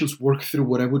relations work through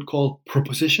what I would call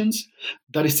propositions.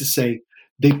 That is to say,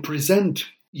 they present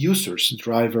users,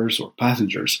 drivers or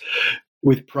passengers,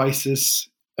 with prices,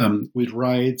 with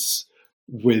rides,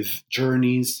 with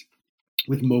journeys,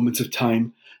 with moments of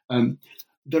time that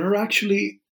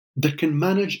can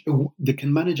manage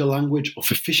a language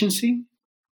of efficiency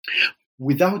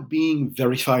without being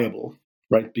verifiable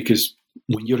right? Because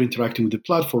when you're interacting with the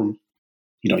platform,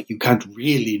 you can't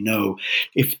really know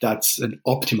if that's an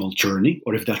optimal journey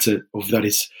or if that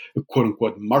is a quote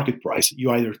unquote market price. You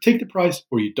either take the price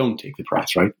or you don't take the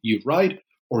price, right? You ride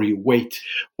or you wait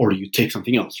or you take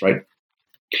something else, right?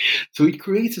 So it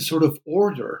creates a sort of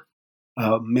order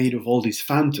made of all these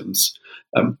phantoms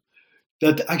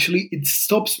that actually it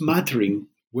stops mattering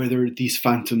whether these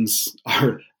phantoms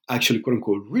are actually quote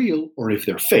unquote real or if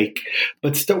they're fake.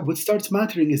 But what starts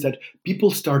mattering is that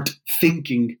people start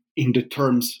thinking in the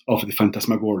terms of the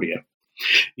phantasmagoria.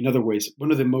 In other ways,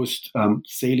 one of the most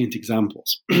salient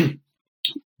examples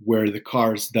were the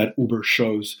cars that Uber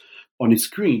shows on its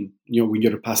screen, when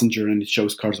you're a passenger and it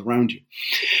shows cars around you.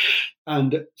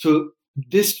 And so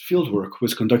this fieldwork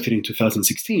was conducted in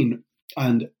 2016,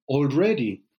 and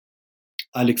already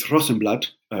Alex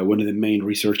Rosenblatt, one of the main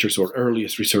researchers or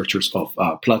earliest researchers of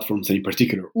platforms, and in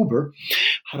particular Uber,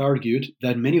 had argued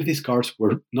that many of these cars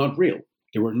were not real.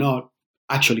 They were not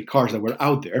actually cars that were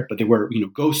out there, but they were,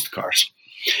 ghost cars.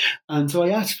 And so I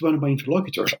asked one of my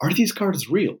interlocutors, are these cars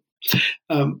real?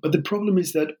 But the problem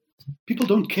is that people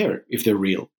don't care if they're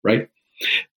real, right?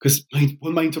 Because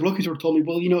when my interlocutor told me,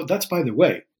 well, that's by the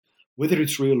way, whether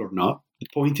it's real or not, the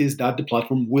point is that the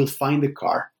platform will find the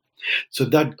car. So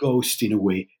that ghost, in a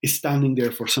way, is standing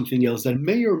there for something else that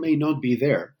may or may not be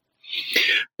there.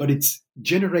 But it's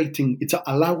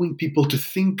allowing people to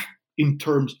think in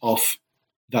terms of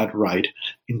that ride,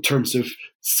 in terms of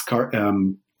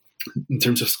scarcity,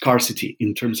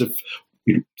 in terms of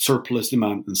surplus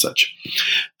demand and such.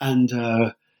 And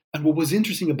what was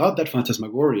interesting about that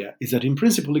phantasmagoria is that in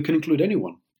principle it can include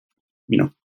anyone,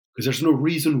 because there's no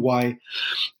reason why,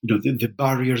 the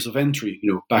barriers of entry,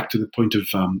 back to the point of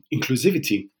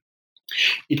inclusivity,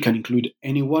 it can include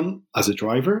anyone as a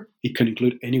driver, it can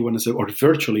include anyone or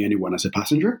virtually anyone as a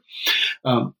passenger,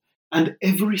 and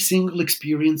every single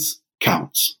experience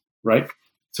counts, right?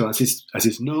 So as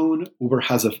is known, Uber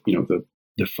has the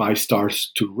 5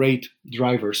 stars to rate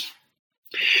drivers,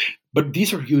 but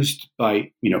these are used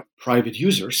by private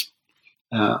users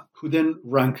who then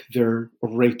rank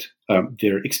rate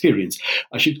their experience.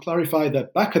 I should clarify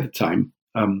that back at the time,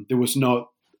 there was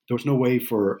no way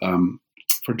for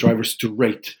drivers to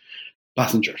rate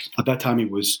passengers. At that time, it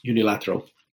was unilateral.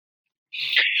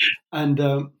 And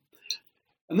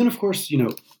then, of course,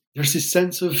 there's this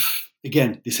sense of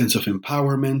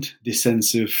empowerment, this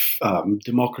sense of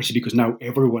democracy, because now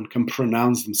everyone can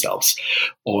pronounce themselves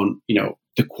on,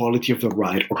 the quality of the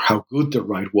ride, or how good the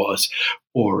ride was,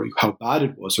 or how bad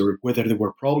it was, or whether there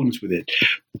were problems with it,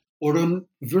 or on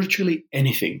virtually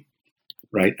anything,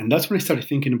 right? And that's when I started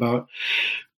thinking about,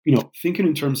 thinking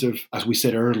in terms of, as we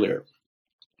said earlier,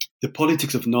 the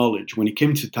politics of knowledge. When it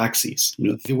came to taxis,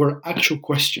 there were actual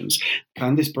questions.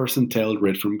 Can this person tell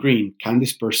red from green? Can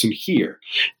this person hear?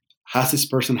 Has this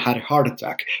person had a heart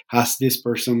attack? Has this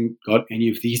person got any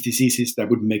of these diseases that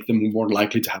would make them more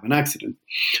likely to have an accident,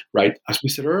 right? As we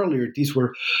said earlier, these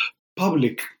were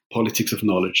public politics of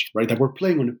knowledge, right? That were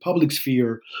playing on a public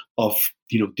sphere of,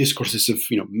 discourses of,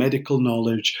 medical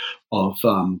knowledge, of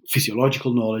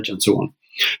physiological knowledge, and so on.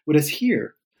 Whereas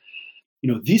here,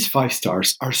 these 5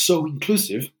 stars are so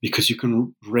inclusive because you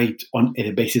can rate on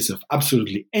a basis of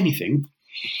absolutely anything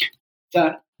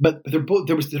that. But they're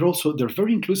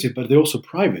very inclusive, but they're also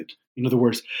private. In other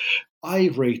words,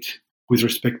 I rate with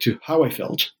respect to how I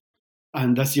felt,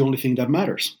 and that's the only thing that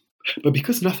matters. But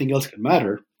because nothing else can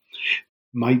matter,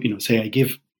 say I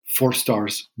give 4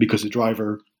 stars because the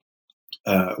driver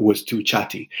was too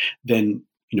chatty. Then,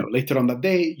 later on that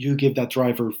day, you give that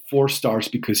driver 4 stars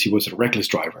because he was a reckless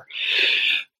driver.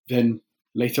 Then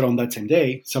later on that same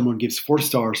day, someone gives 4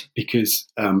 stars because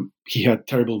he had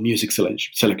terrible music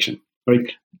selection.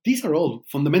 Right? These are all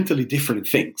fundamentally different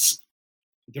things.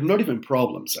 They're not even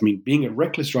problems. I mean, being a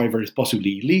reckless driver is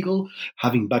possibly illegal.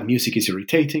 Having bad music is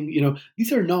irritating.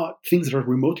 These are not things that are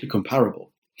remotely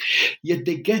comparable. Yet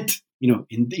they get,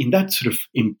 in that sort of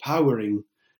empowering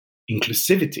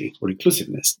inclusivity or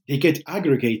inclusiveness, they get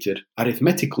aggregated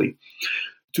arithmetically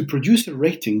to produce a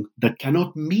rating that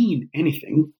cannot mean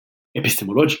anything.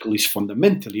 Epistemologically is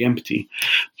fundamentally empty,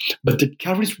 but that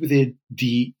carries with it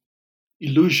the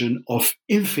illusion of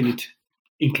infinite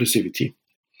inclusivity,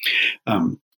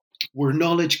 where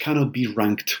knowledge cannot be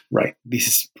ranked, right? This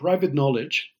is private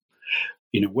knowledge,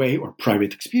 in a way, or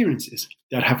private experiences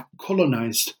that have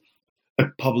colonized a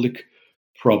public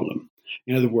problem.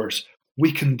 In other words,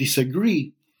 we can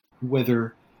disagree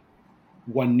whether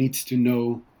one needs to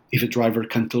know if a driver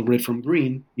can tell red from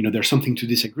green. There's something to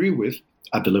disagree with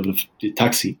at the level of the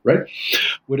taxi, right?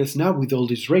 Whereas now with all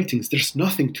these ratings, there's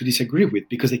nothing to disagree with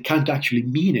because they can't actually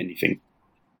mean anything.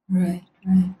 Right.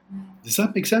 Does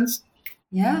that make sense?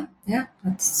 Yeah,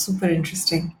 that's super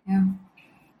interesting. Yeah.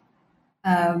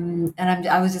 And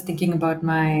I was just thinking about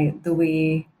the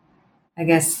way, I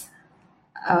guess,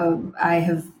 I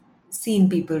have seen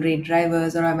people rate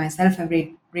drivers, or I myself have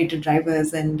rated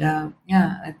drivers, and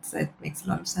yeah, it makes a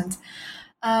lot of sense.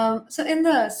 So, in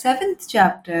the seventh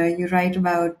chapter, you write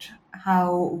about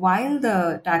how while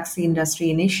the taxi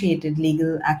industry initiated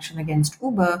legal action against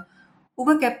Uber,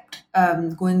 Uber kept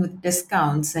going with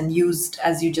discounts and used,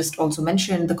 as you just also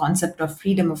mentioned, the concept of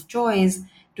freedom of choice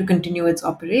to continue its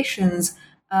operations.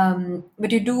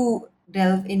 But you do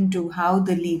delve into how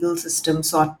the legal system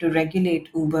sought to regulate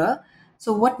Uber.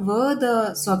 So, what were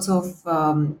the sorts of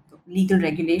legal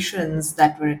regulations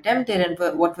that were attempted, and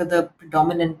what were the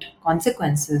predominant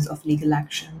consequences of legal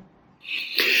action?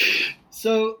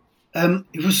 So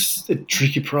it was a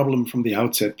tricky problem from the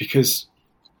outset because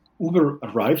Uber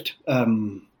arrived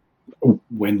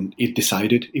when it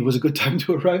decided it was a good time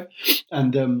to arrive,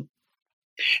 and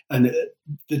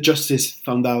the justice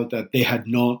found out that they had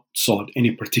not sought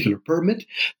any particular permit.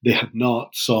 They had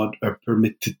not sought a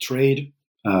permit to trade.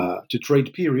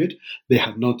 Period. They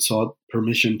had not sought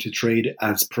permission to trade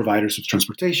as providers of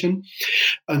transportation.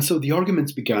 And so the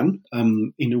arguments began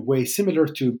in a way similar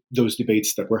to those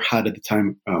debates that were had at the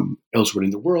time elsewhere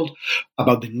in the world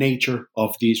about the nature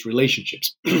of these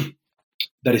relationships.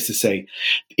 That is to say,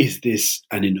 is this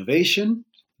an innovation,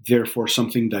 therefore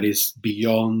something that is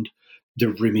beyond the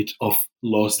remit of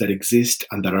laws that exist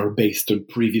and that are based on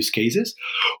previous cases?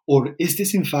 Or is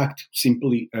this in fact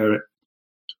simply a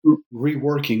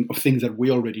reworking of things that we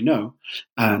already know,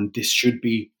 and this should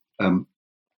be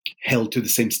held to the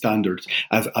same standards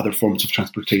as other forms of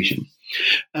transportation?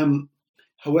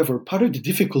 However, part of the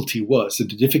difficulty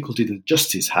that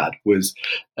justice had was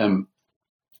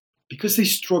because they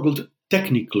struggled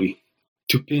technically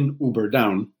to pin Uber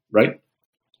down, right?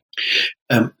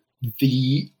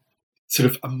 The sort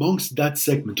of amongst that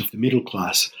segment of the middle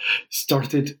class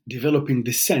started developing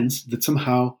the sense that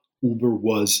somehow Uber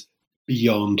was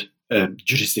beyond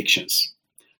jurisdictions,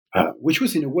 which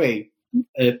was in a way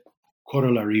a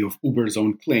corollary of Uber's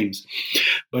own claims.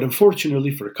 But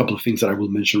unfortunately, for a couple of things that I will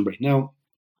mention right now,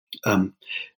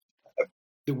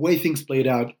 the way things played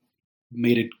out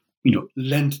made it,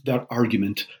 lent that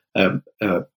argument a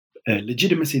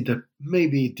legitimacy that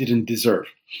maybe it didn't deserve.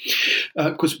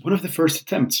 Because one of the first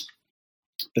attempts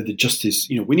that the justice,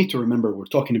 we need to remember we're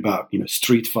talking about,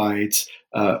 street fights,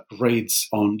 raids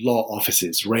on law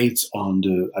offices, raids on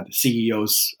at the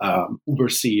CEO's, Uber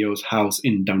CEO's house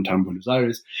in downtown Buenos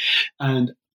Aires.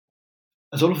 And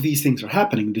as all of these things are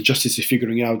happening, the justice is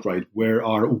figuring out, right, where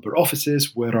are Uber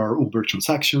offices, where are Uber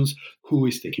transactions, who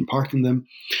is taking part in them.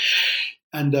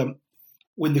 And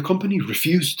when the company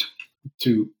refused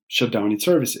to shut down its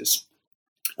services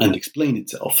and explain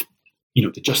itself,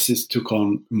 the justice took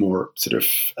on more sort of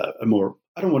a more,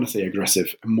 I don't want to say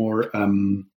aggressive, a more,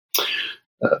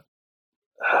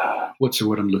 what's the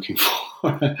word I'm looking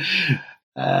for?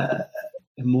 A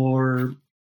more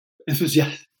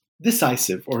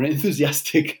decisive or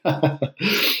enthusiastic,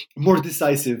 more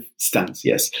decisive stance,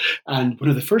 yes. And one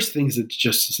of the first things that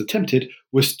justice attempted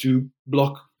was to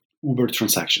block Uber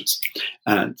transactions.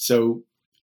 And so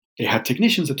they had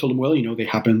technicians that told them, well, they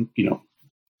happen,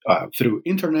 through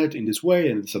internet in this way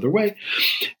and this other way.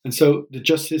 And so the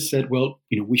justice said, well,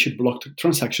 we should block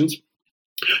transactions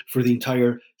for the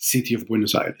entire city of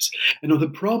Buenos Aires. And now the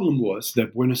problem was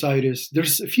that Buenos Aires,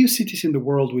 there's a few cities in the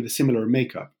world with a similar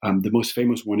makeup. The most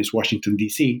famous one is Washington,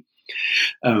 D.C.,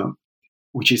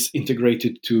 which is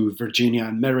integrated to Virginia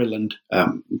and Maryland.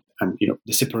 And,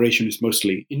 the separation is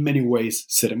mostly, in many ways,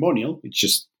 ceremonial. It's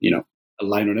just, a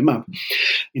line on a map.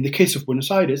 In the case of Buenos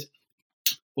Aires,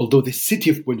 although the city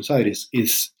of Buenos Aires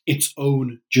is its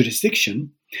own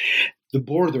jurisdiction, the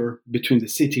border between the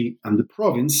city and the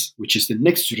province, which is the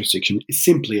next jurisdiction, is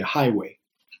simply a highway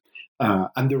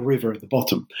and the river at the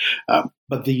bottom.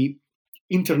 But the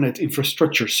internet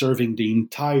infrastructure serving the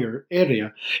entire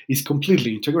area is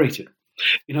completely integrated.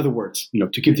 In other words,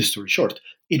 to keep the story short,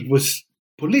 it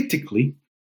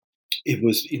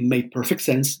made perfect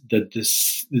sense that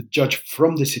the judge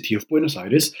from the city of Buenos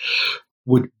Aires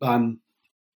would ban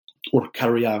or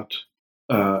carry out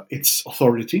its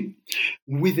authority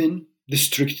within the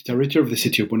strict territory of the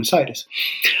city of Buenos Aires.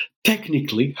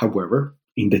 Technically, however,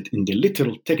 in the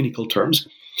literal technical terms,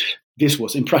 this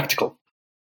was impractical.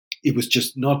 It was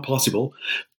just not possible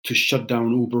to shut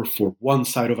down Uber for one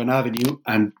side of an avenue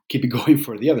and keep it going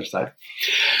for the other side.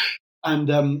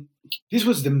 And this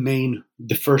was the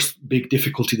first big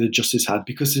difficulty that justice had,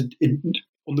 because it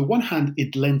on the one hand,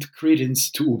 it lent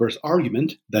credence to Uber's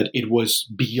argument that it was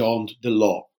beyond the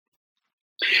law.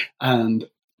 And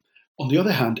on the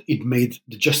other hand, it made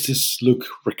the justice look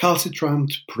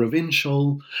recalcitrant,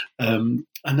 provincial, and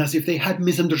as if they had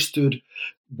misunderstood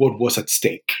what was at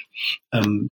stake.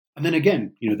 And then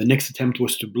again, the next attempt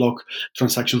was to block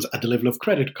transactions at the level of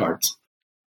credit cards.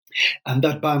 And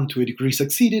that ban to a degree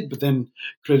succeeded, but then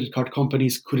credit card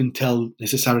companies couldn't tell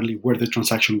necessarily where the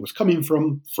transaction was coming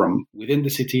from within the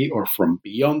city or from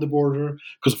beyond the border,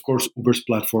 because of course Uber's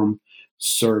platform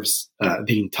serves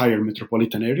the entire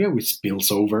metropolitan area, which spills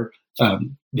over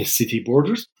the city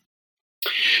borders.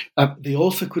 They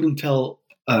also couldn't tell.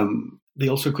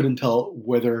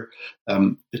 Whether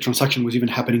the transaction was even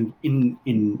happening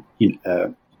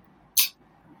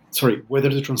whether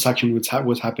the transaction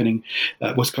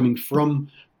was coming from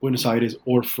Buenos Aires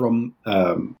or from,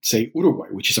 say, Uruguay,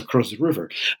 which is across the river.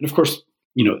 And of course,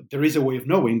 there is a way of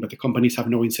knowing, but the companies have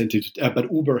no incentive.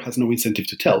 But Uber has no incentive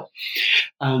to tell.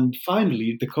 And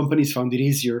finally, the companies found it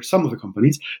easier, some of the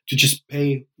companies, to just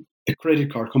pay the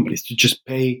credit card companies to just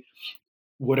pay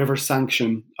whatever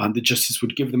sanction the justice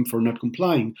would give them for not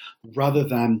complying, rather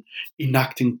than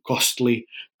enacting costly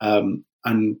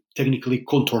and technically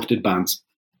contorted bans.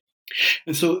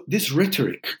 And so this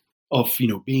rhetoric of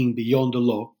being beyond the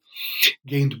law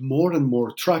gained more and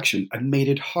more traction and made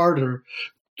it harder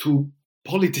to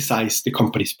politicize the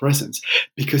company's presence,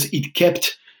 because it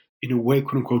kept, in a way,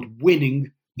 quote unquote,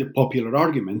 winning the popular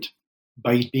argument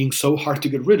by being so hard to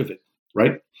get rid of it,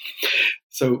 right?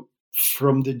 So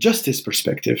from the justice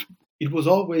perspective, it was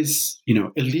always, a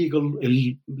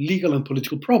legal and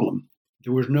political problem.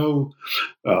 There was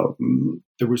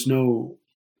no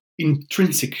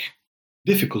intrinsic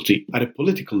difficulty at a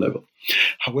political level.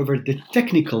 However, the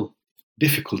technical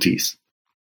difficulties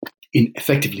in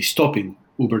effectively stopping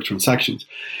Uber transactions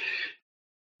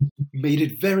made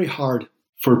it very hard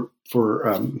for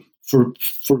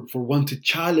one to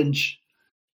challenge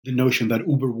the notion that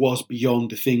Uber was beyond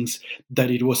the things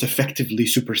that it was effectively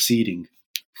superseding.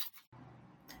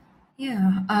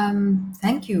 Yeah,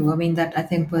 thank you. I mean, that I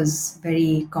think was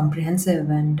very comprehensive,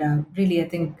 and really, I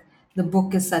think the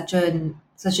book is such a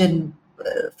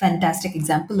fantastic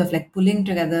example of like pulling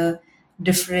together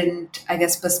different, I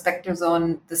guess, perspectives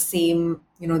on the same,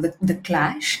 the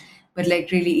clash, but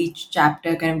like really each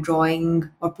chapter kind of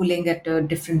drawing or pulling at a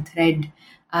different thread,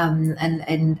 and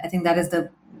I think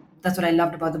that's what I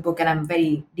loved about the book, and I'm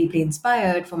very deeply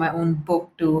inspired for my own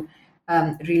book to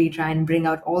really try and bring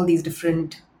out all these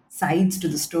different sides to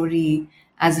the story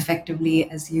as effectively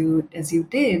as you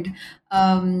did.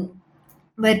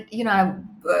 But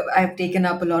I've taken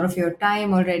up a lot of your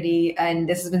time already, and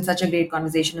this has been such a great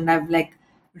conversation, and I've like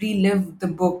relived the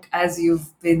book as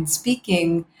you've been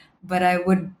speaking. But I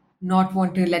would not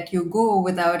want to let you go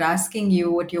without asking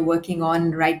you what you're working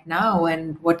on right now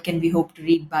and what can we hope to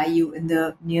read by you in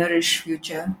the nearish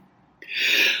future.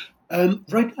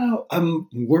 Right now, I'm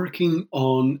working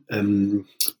on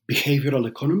behavioral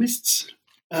economists.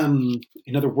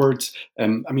 In other words,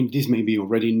 this may be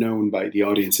already known by the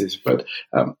audiences, but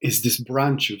is this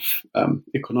branch of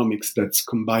economics that's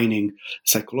combining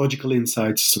psychological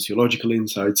insights, sociological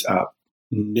insights,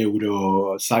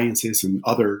 neurosciences, and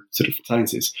other sort of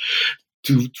sciences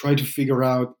to try to figure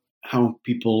out how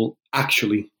people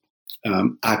actually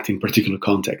act in particular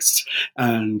contexts.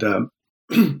 And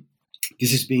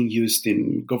this is being used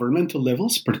in governmental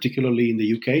levels, particularly in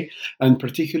the UK, and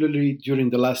particularly during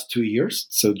the last 2 years,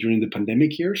 so during the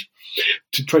pandemic years,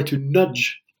 to try to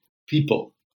nudge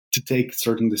people to take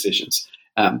certain decisions,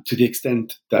 to the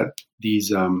extent that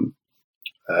these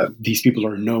people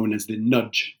are known as the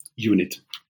nudge unit.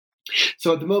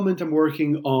 So at the moment, I'm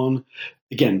working on,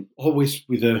 again, always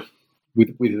with a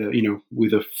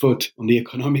foot on the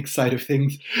economic side of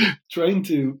things, trying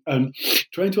to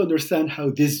understand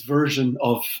how this version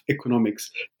of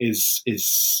economics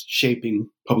is shaping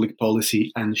public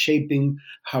policy and shaping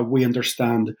how we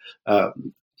understand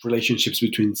relationships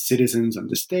between citizens and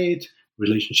the state,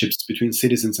 relationships between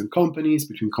citizens and companies,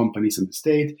 between companies and the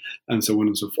state, and so on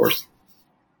and so forth.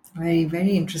 Very,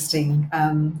 very interesting.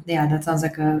 That sounds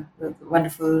like a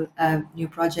wonderful new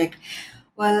project.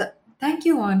 Well, thank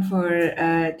you, Juan, for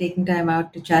taking time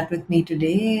out to chat with me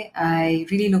today. I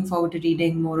really look forward to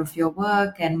reading more of your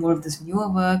work and more of this newer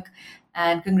work.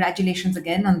 And congratulations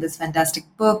again on this fantastic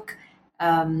book.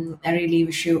 I really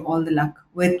wish you all the luck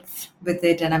with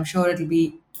it, and I'm sure it'll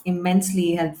be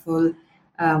immensely helpful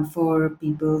for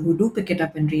people who do pick it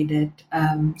up and read it.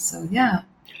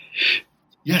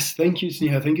 Yes, thank you,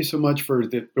 Sneha. Thank you so much for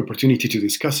the opportunity to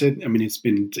discuss it. I mean,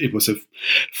 it was a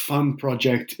fun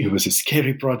project. It was a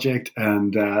scary project,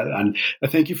 and I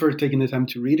thank you for taking the time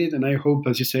to read it. And I hope,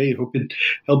 as you say, it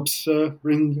helps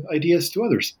bring ideas to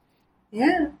others.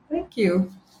 Yeah, great. Thank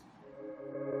you.